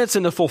confidence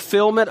in the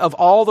fulfillment of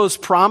all those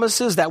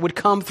promises that would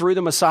come through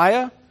the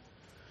Messiah.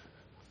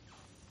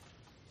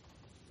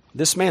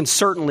 This man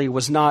certainly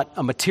was not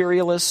a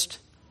materialist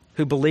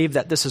who believed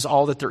that this is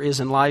all that there is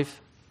in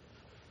life.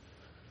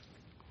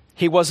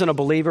 He wasn't a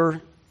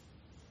believer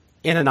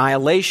in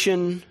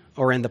annihilation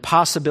or in the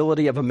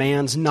possibility of a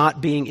man's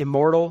not being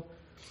immortal.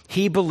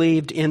 He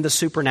believed in the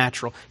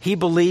supernatural. He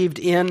believed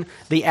in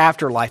the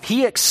afterlife.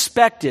 He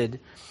expected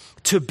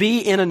to be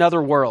in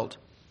another world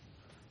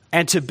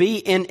and to be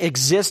in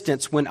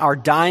existence when our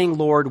dying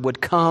Lord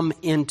would come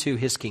into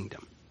his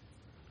kingdom.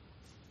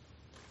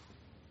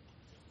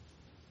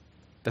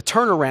 The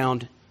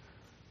turnaround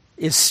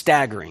is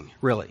staggering,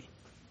 really.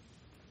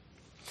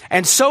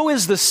 And so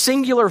is the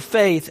singular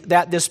faith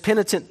that this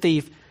penitent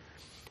thief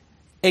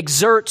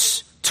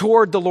exerts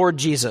toward the Lord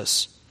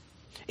Jesus.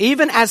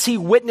 Even as he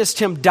witnessed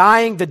him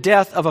dying the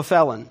death of a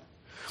felon.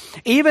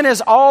 Even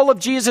as all of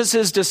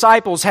Jesus'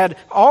 disciples had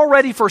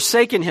already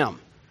forsaken him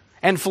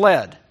and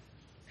fled.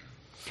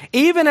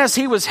 Even as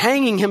he was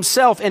hanging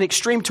himself in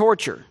extreme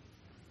torture.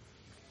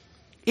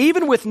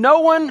 Even with no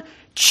one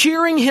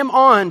cheering him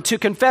on to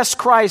confess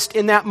Christ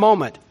in that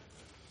moment.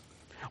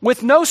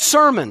 With no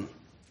sermon,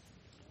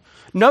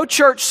 no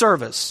church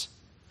service,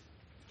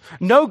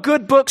 no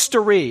good books to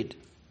read,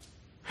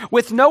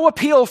 with no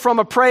appeal from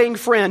a praying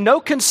friend, no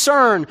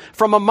concern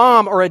from a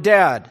mom or a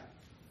dad.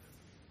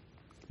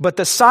 But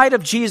the sight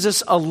of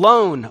Jesus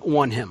alone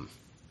won him.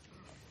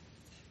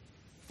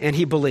 And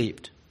he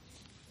believed.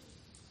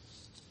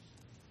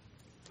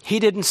 He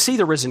didn't see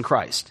the risen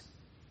Christ.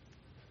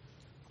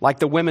 Like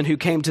the women who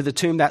came to the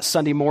tomb that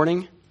Sunday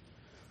morning,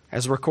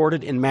 as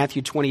recorded in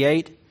Matthew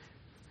 28.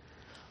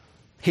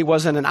 He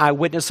wasn't an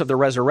eyewitness of the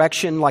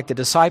resurrection like the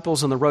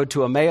disciples on the road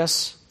to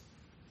Emmaus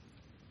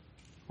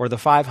or the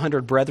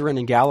 500 brethren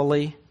in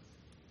Galilee.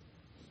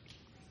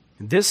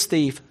 This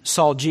thief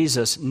saw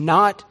Jesus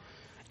not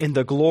in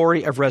the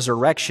glory of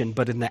resurrection,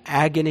 but in the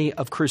agony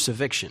of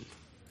crucifixion.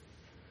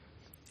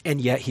 And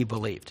yet he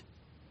believed.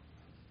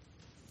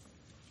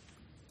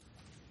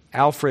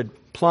 Alfred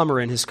Plummer,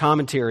 in his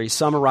commentary,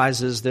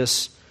 summarizes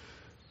this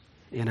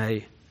in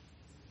a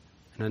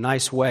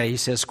nice way. He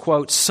says,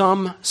 quote,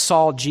 "Some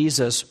saw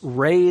Jesus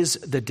raise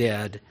the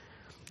dead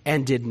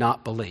and did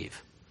not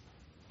believe.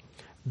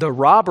 The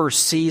robber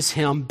sees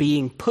him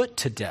being put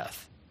to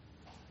death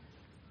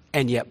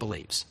and yet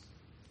believes."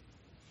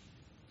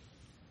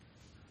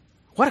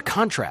 What a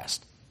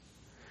contrast.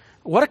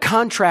 What a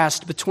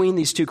contrast between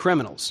these two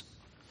criminals.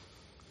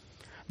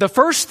 The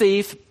first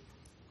thief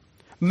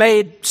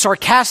made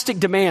sarcastic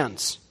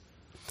demands,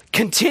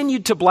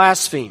 continued to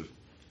blaspheme,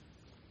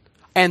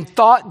 and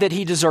thought that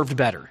he deserved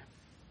better.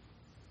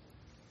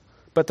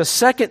 But the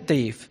second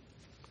thief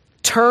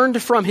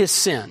turned from his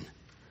sin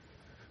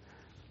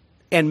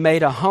and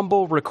made a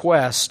humble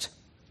request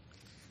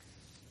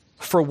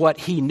for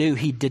what he knew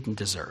he didn't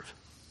deserve.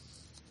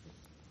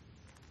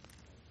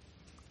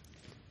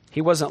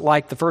 He wasn't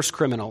like the first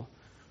criminal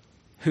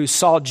who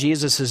saw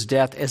Jesus'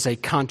 death as a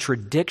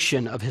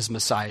contradiction of his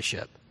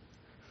messiahship.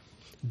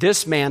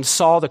 This man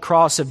saw the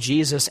cross of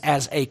Jesus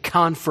as a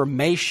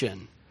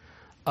confirmation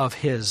of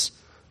his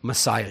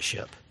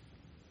messiahship.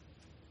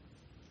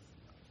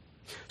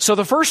 So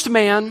the first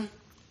man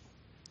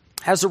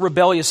has a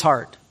rebellious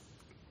heart,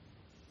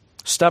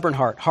 stubborn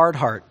heart, hard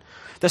heart.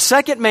 The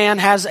second man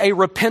has a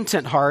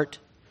repentant heart.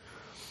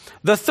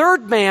 The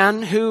third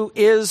man, who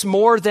is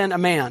more than a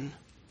man,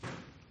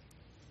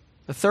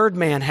 the third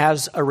man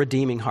has a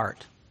redeeming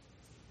heart.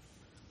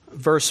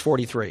 Verse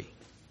 43.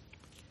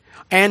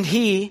 And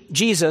he,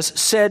 Jesus,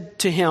 said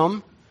to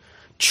him,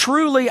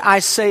 "Truly I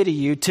say to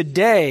you,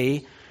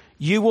 today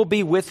you will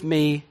be with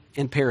me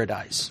in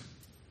paradise."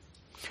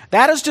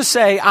 That is to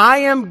say, I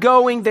am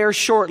going there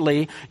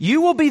shortly.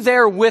 You will be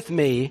there with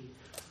me,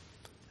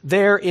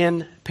 there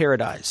in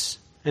paradise.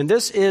 And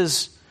this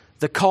is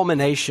the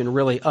culmination,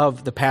 really,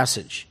 of the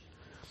passage.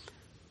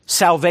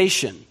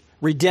 Salvation,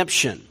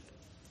 redemption,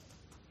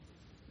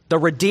 the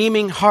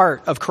redeeming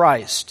heart of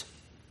Christ,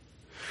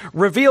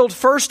 revealed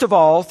first of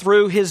all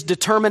through his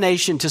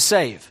determination to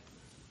save.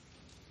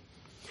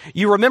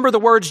 You remember the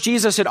words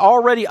Jesus had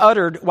already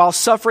uttered while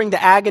suffering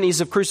the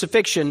agonies of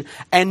crucifixion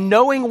and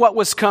knowing what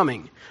was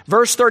coming.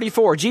 Verse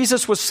 34,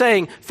 Jesus was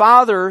saying,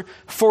 "Father,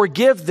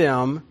 forgive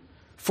them,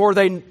 for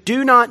they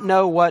do not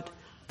know what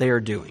they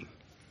are doing."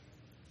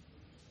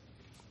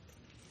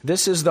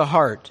 This is the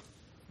heart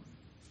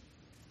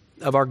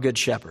of our Good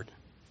Shepherd.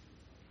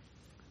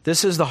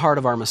 This is the heart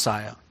of our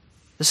Messiah.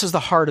 This is the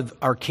heart of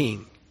our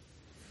King.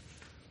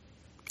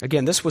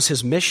 Again, this was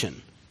his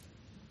mission,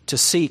 to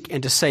seek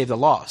and to save the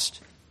lost.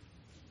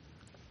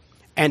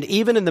 And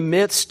even in the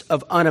midst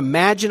of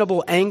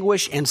unimaginable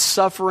anguish and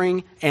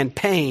suffering and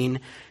pain,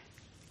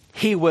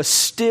 he was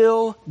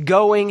still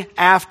going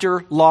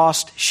after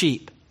lost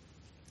sheep.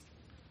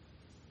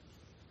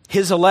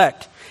 His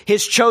elect,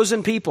 his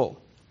chosen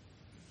people.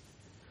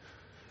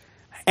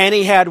 And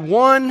he had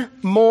one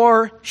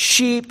more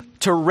sheep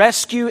to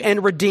rescue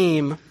and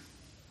redeem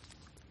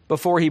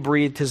before he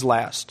breathed his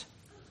last.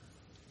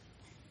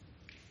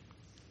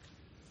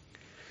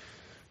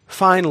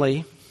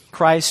 Finally,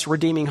 Christ's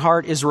redeeming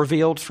heart is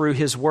revealed through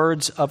his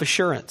words of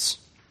assurance.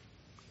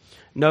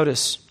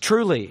 Notice,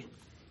 truly,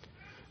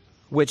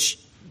 which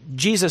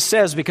Jesus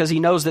says because he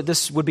knows that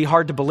this would be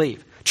hard to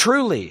believe.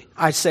 Truly,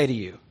 I say to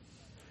you,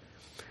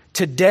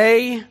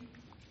 today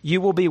you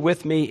will be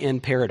with me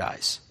in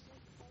paradise.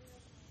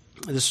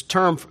 This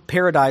term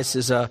paradise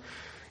is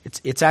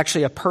it's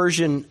actually a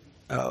Persian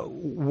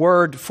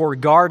word for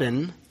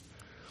garden.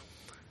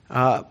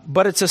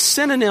 But it's a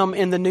synonym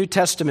in the New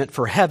Testament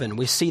for heaven.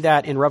 We see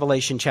that in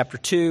Revelation chapter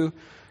 2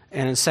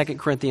 and in 2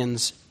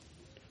 Corinthians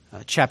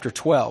chapter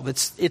 12.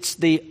 It's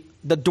the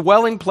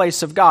dwelling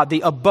place of God,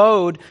 the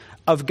abode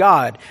of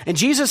God. And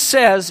Jesus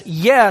says,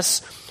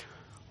 yes,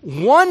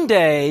 one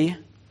day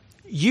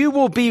you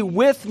will be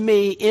with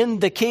me in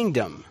the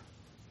kingdom,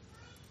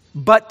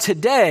 but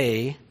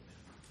today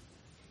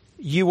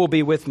you will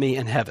be with me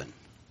in heaven.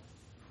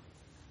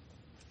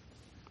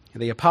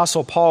 The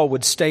Apostle Paul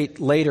would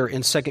state later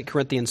in 2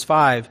 Corinthians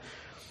 5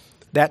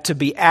 that to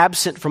be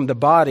absent from the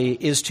body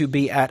is to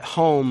be at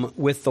home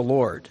with the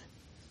Lord.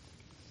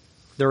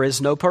 There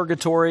is no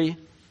purgatory.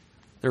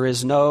 There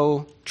is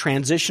no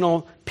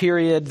transitional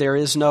period. There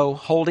is no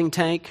holding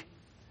tank.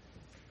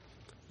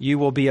 You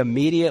will be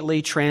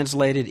immediately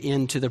translated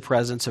into the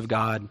presence of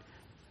God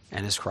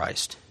and His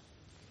Christ.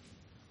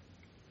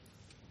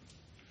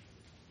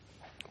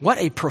 What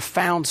a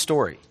profound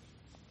story.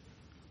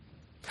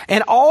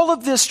 And all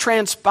of this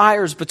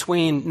transpires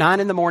between 9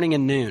 in the morning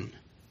and noon.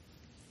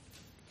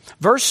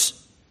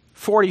 Verse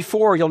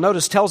 44, you'll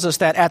notice, tells us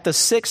that at the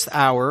 6th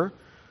hour,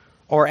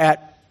 or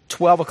at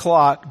 12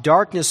 o'clock,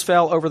 darkness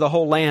fell over the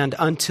whole land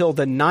until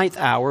the 9th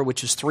hour,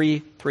 which is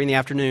 3 in the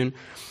afternoon,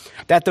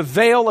 that the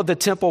veil of the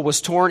temple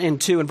was torn in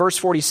two. In verse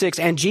 46,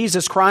 and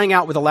Jesus, crying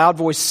out with a loud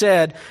voice,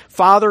 said,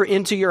 "Father,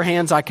 into your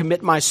hands I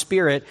commit my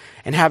spirit."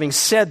 And having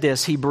said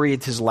this, he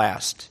breathed his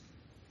last.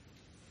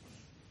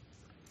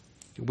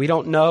 We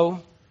don't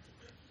know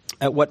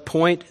at what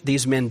point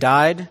these men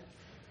died.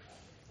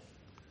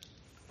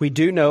 We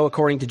do know,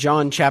 according to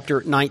John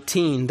chapter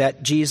 19,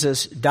 that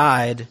Jesus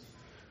died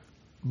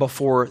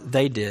before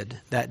they did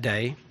that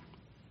day.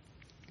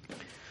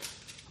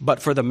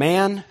 But for the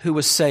man who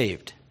was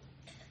saved,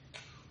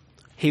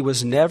 he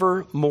was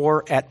never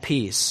more at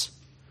peace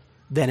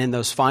than in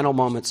those final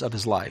moments of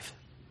his life.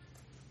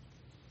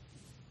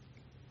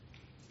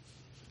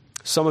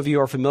 Some of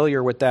you are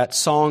familiar with that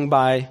song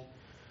by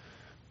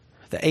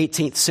the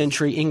 18th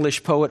century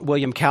English poet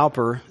William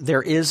Cowper,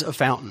 "There is a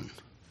fountain.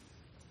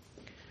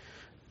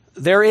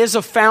 There is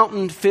a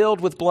fountain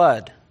filled with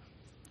blood,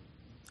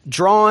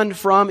 drawn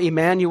from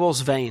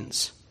Emmanuel's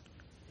veins.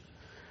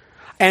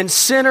 And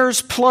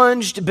sinners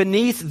plunged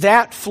beneath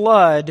that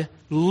flood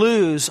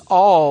lose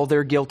all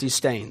their guilty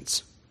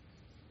stains.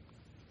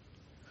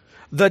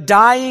 The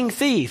dying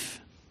thief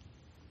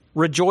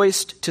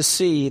rejoiced to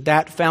see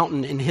that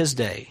fountain in his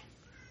day.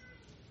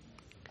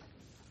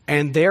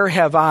 And there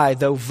have I,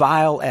 though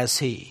vile as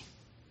he,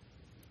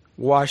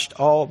 washed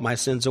all my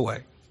sins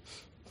away."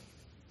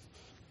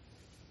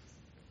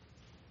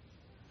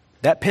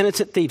 That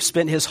penitent thief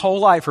spent his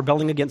whole life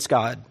rebelling against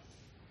God.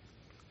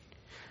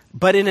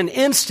 But in an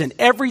instant,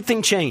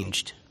 everything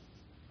changed.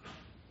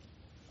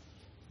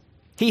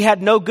 He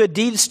had no good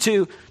deeds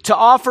to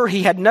offer.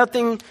 He had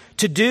nothing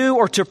to do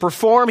or to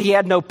perform. He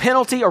had no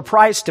penalty or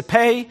price to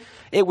pay.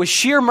 It was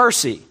sheer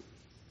mercy.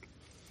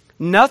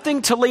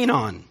 Nothing to lean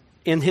on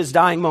in his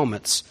dying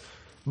moments,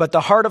 but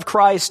the heart of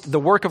Christ, the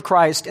work of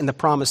Christ, and the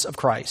promise of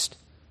Christ.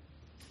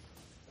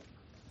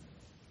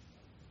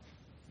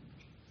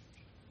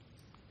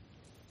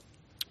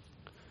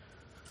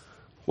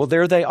 Well,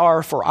 there they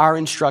are for our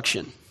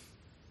instruction,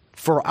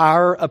 for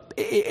our,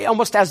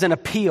 almost as an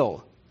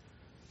appeal,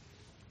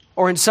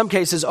 or in some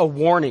cases, a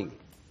warning.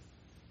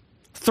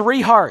 3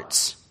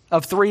 hearts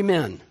of 3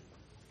 men.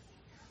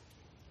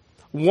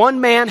 One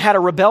man had a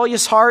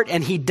rebellious heart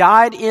and he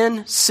died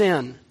in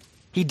sin.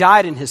 He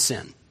died in his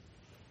sin.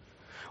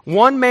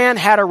 One man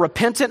had a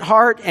repentant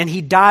heart and he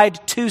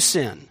died to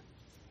sin.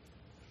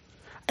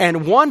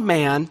 And one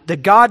man, the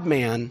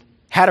God-man,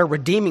 had a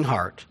redeeming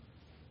heart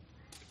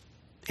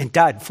and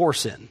died for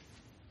sin.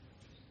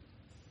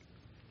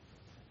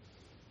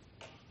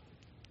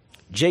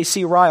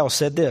 J.C. Ryle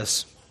said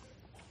this: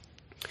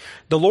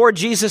 "The Lord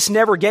Jesus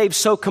never gave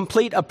so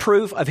complete a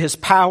proof of his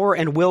power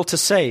and will to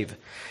save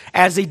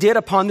as he did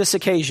upon this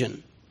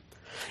occasion.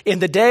 In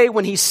the day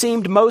when he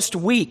seemed most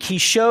weak, he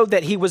showed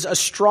that he was a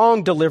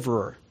strong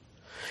deliverer.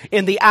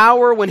 In the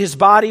hour when his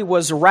body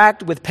was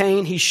racked with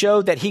pain, he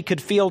showed that he could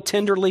feel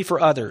tenderly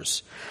for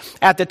others.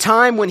 At the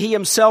time when he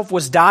himself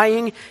was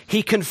dying,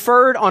 he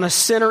conferred on a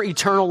sinner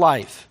eternal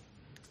life.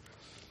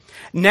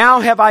 Now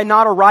have I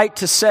not a right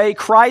to say,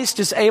 Christ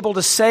is able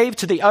to save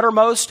to the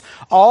uttermost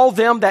all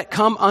them that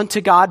come unto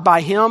God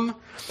by him?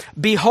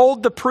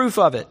 Behold the proof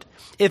of it.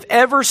 If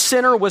ever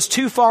sinner was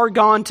too far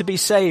gone to be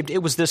saved,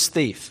 it was this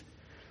thief.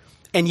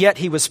 And yet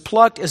he was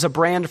plucked as a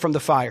brand from the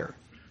fire.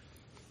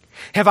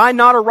 Have I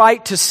not a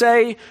right to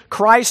say,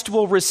 Christ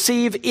will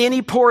receive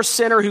any poor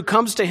sinner who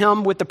comes to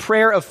him with the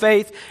prayer of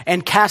faith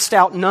and cast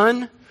out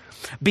none?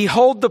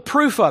 Behold the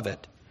proof of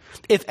it.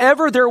 If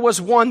ever there was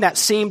one that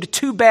seemed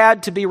too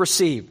bad to be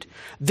received,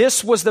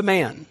 this was the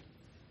man.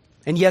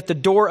 And yet the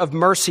door of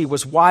mercy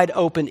was wide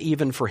open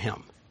even for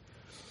him.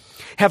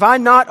 Have I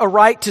not a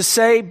right to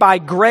say, by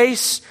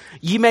grace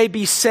ye may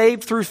be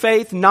saved through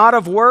faith, not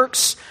of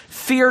works?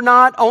 Fear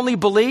not, only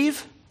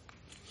believe.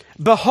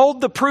 Behold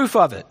the proof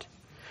of it.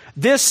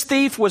 This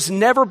thief was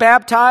never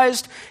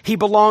baptized. He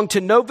belonged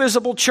to no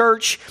visible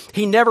church.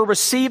 He never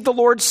received the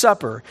Lord's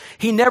Supper.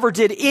 He never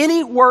did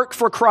any work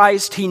for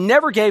Christ. He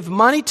never gave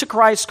money to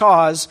Christ's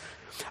cause,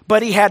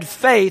 but he had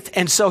faith,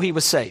 and so he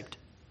was saved.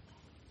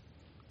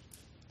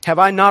 Have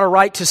I not a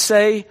right to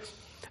say,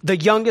 the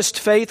youngest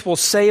faith will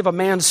save a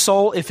man's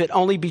soul if it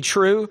only be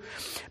true?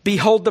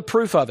 Behold the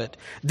proof of it.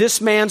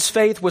 This man's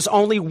faith was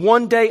only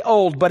 1 day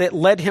old, but it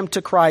led him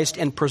to Christ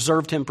and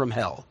preserved him from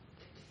hell.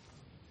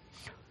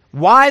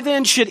 Why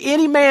then should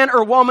any man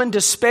or woman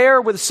despair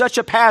with such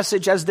a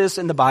passage as this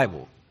in the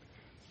Bible?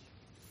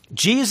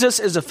 Jesus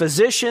is a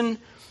physician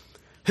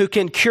who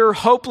can cure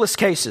hopeless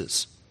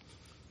cases.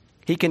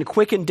 He can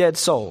quicken dead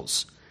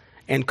souls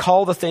and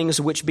call the things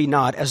which be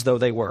not as though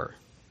they were.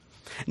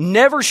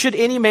 Never should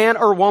any man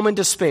or woman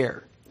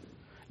despair.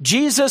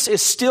 Jesus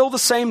is still the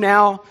same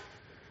now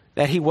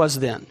that he was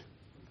then.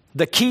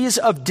 The keys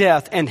of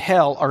death and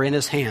hell are in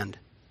his hand.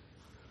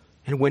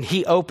 And when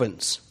he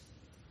opens,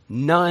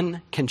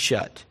 none can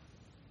shut.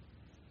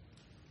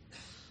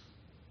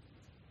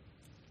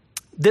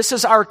 This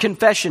is our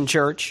confession,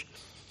 church.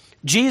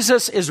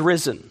 Jesus is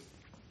risen.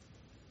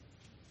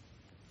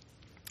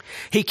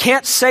 He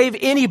can't save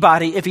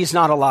anybody if he's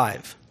not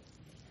alive.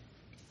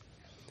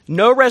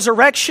 No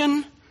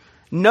resurrection,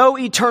 no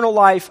eternal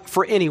life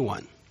for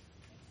anyone.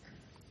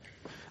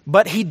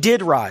 But he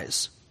did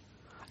rise,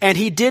 and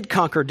he did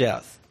conquer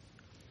death.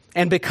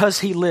 And because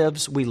he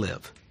lives, we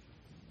live.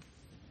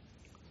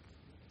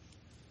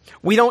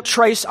 We don't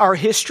trace our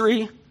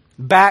history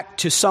back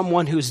to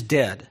someone who's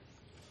dead.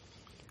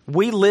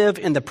 We live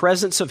in the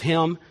presence of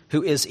him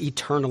who is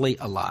eternally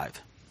alive.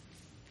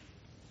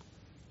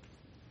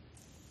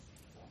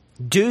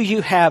 Do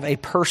you have a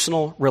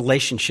personal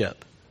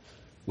relationship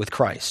with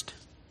Christ?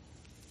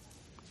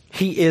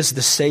 He is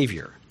the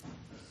Savior.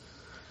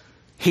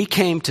 He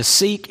came to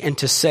seek and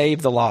to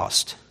save the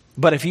lost.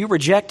 But if you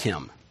reject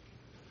Him,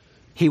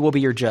 He will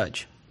be your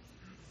judge.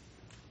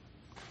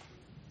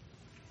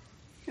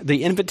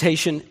 The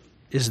invitation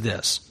is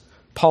this.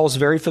 Paul's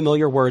very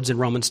familiar words in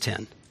Romans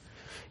 10.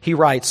 He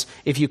writes,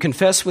 if you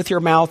confess with your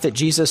mouth that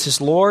Jesus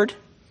is Lord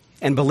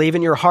and believe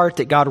in your heart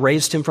that God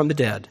raised Him from the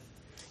dead,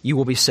 you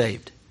will be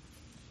saved.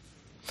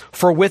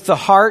 For with the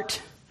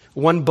heart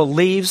one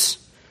believes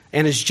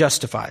and is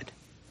justified,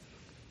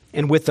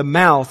 and with the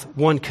mouth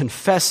one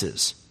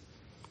confesses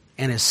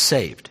and is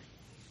saved.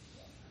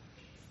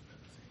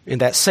 In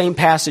that same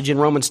passage in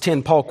Romans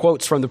 10, Paul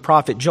quotes from the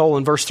prophet Joel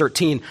in verse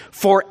 13,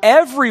 for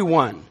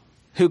everyone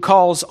who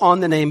calls on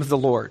the name of the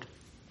Lord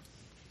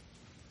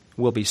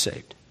will be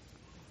saved.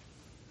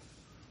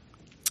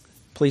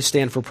 Please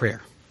stand for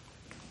prayer.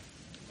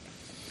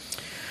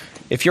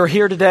 If you're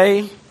here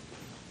today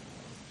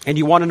and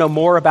you want to know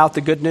more about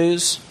the good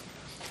news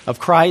of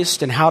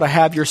Christ and how to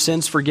have your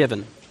sins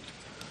forgiven,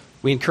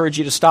 we encourage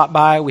you to stop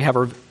by. We have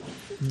our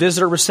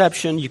visitor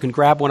reception. You can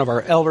grab one of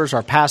our elders,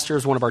 our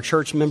pastors, one of our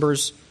church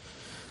members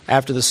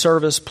after the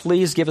service.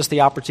 Please give us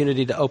the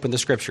opportunity to open the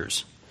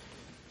Scriptures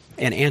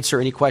and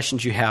answer any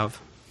questions you have.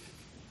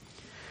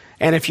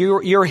 And if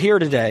you're here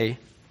today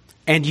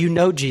and you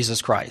know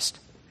Jesus Christ,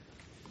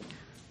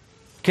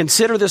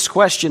 consider this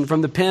question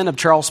from the pen of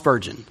Charles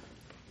Spurgeon.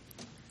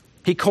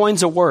 He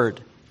coins a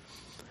word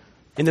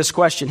in this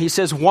question. He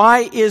says,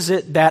 why is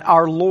it that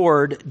our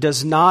Lord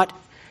does not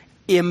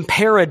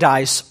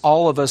imparadise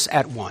all of us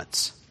at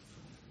once?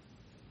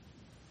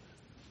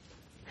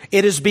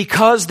 It is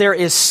because there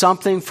is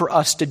something for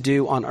us to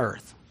do on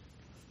earth.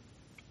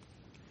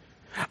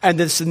 And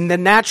this is the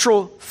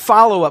natural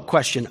follow-up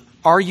question,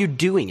 are you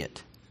doing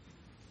it?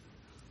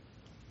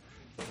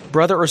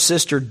 Brother or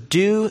sister,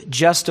 do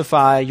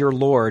justify your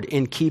Lord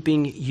in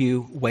keeping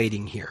you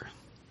waiting here.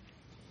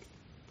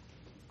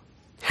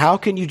 How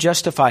can you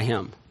justify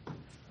Him?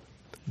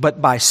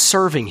 But by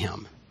serving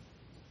Him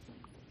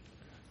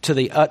to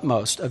the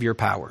utmost of your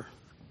power.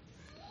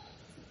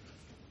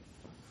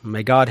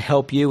 May God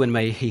help you and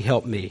may He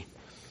help me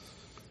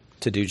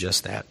to do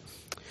just that.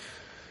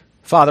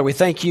 Father, we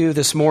thank you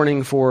this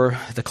morning for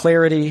the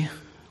clarity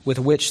with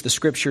which the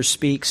Scripture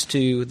speaks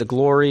to the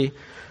glory,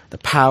 the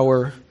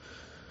power,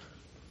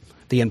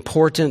 the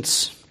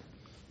importance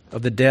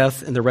of the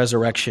death and the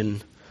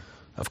resurrection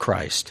of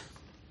Christ.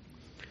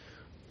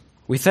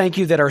 We thank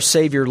you that our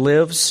Savior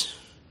lives,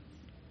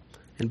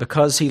 and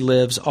because He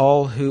lives,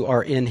 all who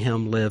are in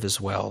Him live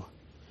as well.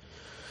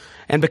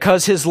 And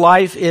because His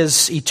life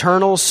is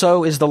eternal,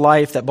 so is the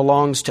life that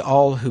belongs to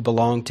all who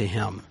belong to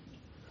Him.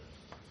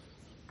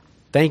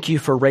 Thank you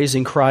for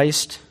raising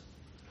Christ,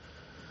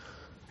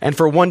 and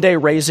for one day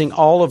raising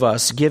all of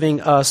us,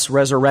 giving us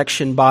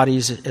resurrection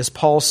bodies, as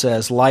Paul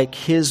says, like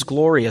His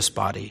glorious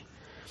body,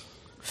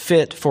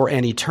 fit for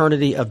an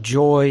eternity of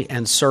joy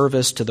and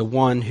service to the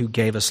one who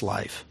gave us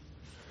life.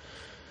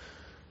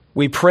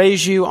 We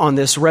praise you on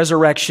this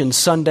Resurrection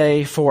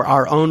Sunday for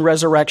our own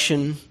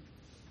resurrection.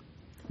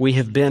 We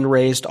have been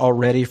raised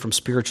already from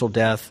spiritual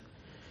death.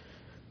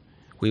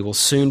 We will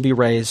soon be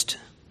raised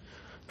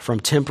from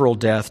temporal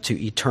death to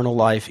eternal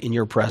life in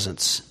your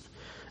presence,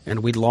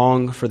 and we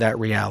long for that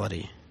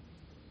reality.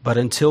 But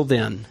until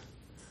then,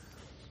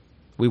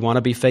 we want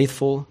to be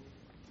faithful.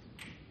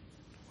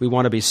 We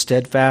want to be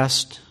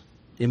steadfast,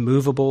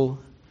 immovable,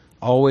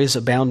 always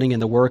abounding in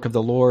the work of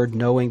the Lord,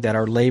 knowing that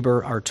our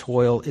labor, our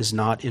toil is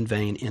not in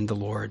vain in the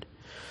Lord.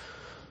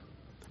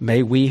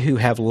 May we who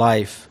have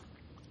life,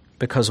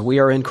 because we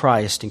are in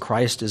Christ and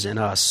Christ is in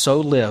us,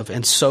 so live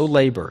and so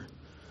labor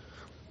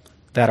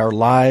that our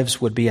lives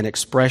would be an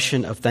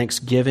expression of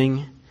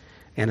thanksgiving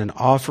and an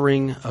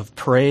offering of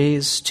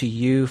praise to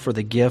you for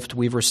the gift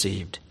we've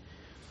received,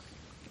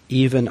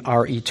 even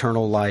our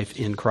eternal life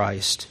in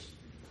Christ,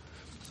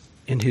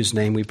 in whose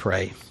name we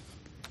pray.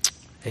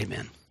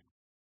 Amen.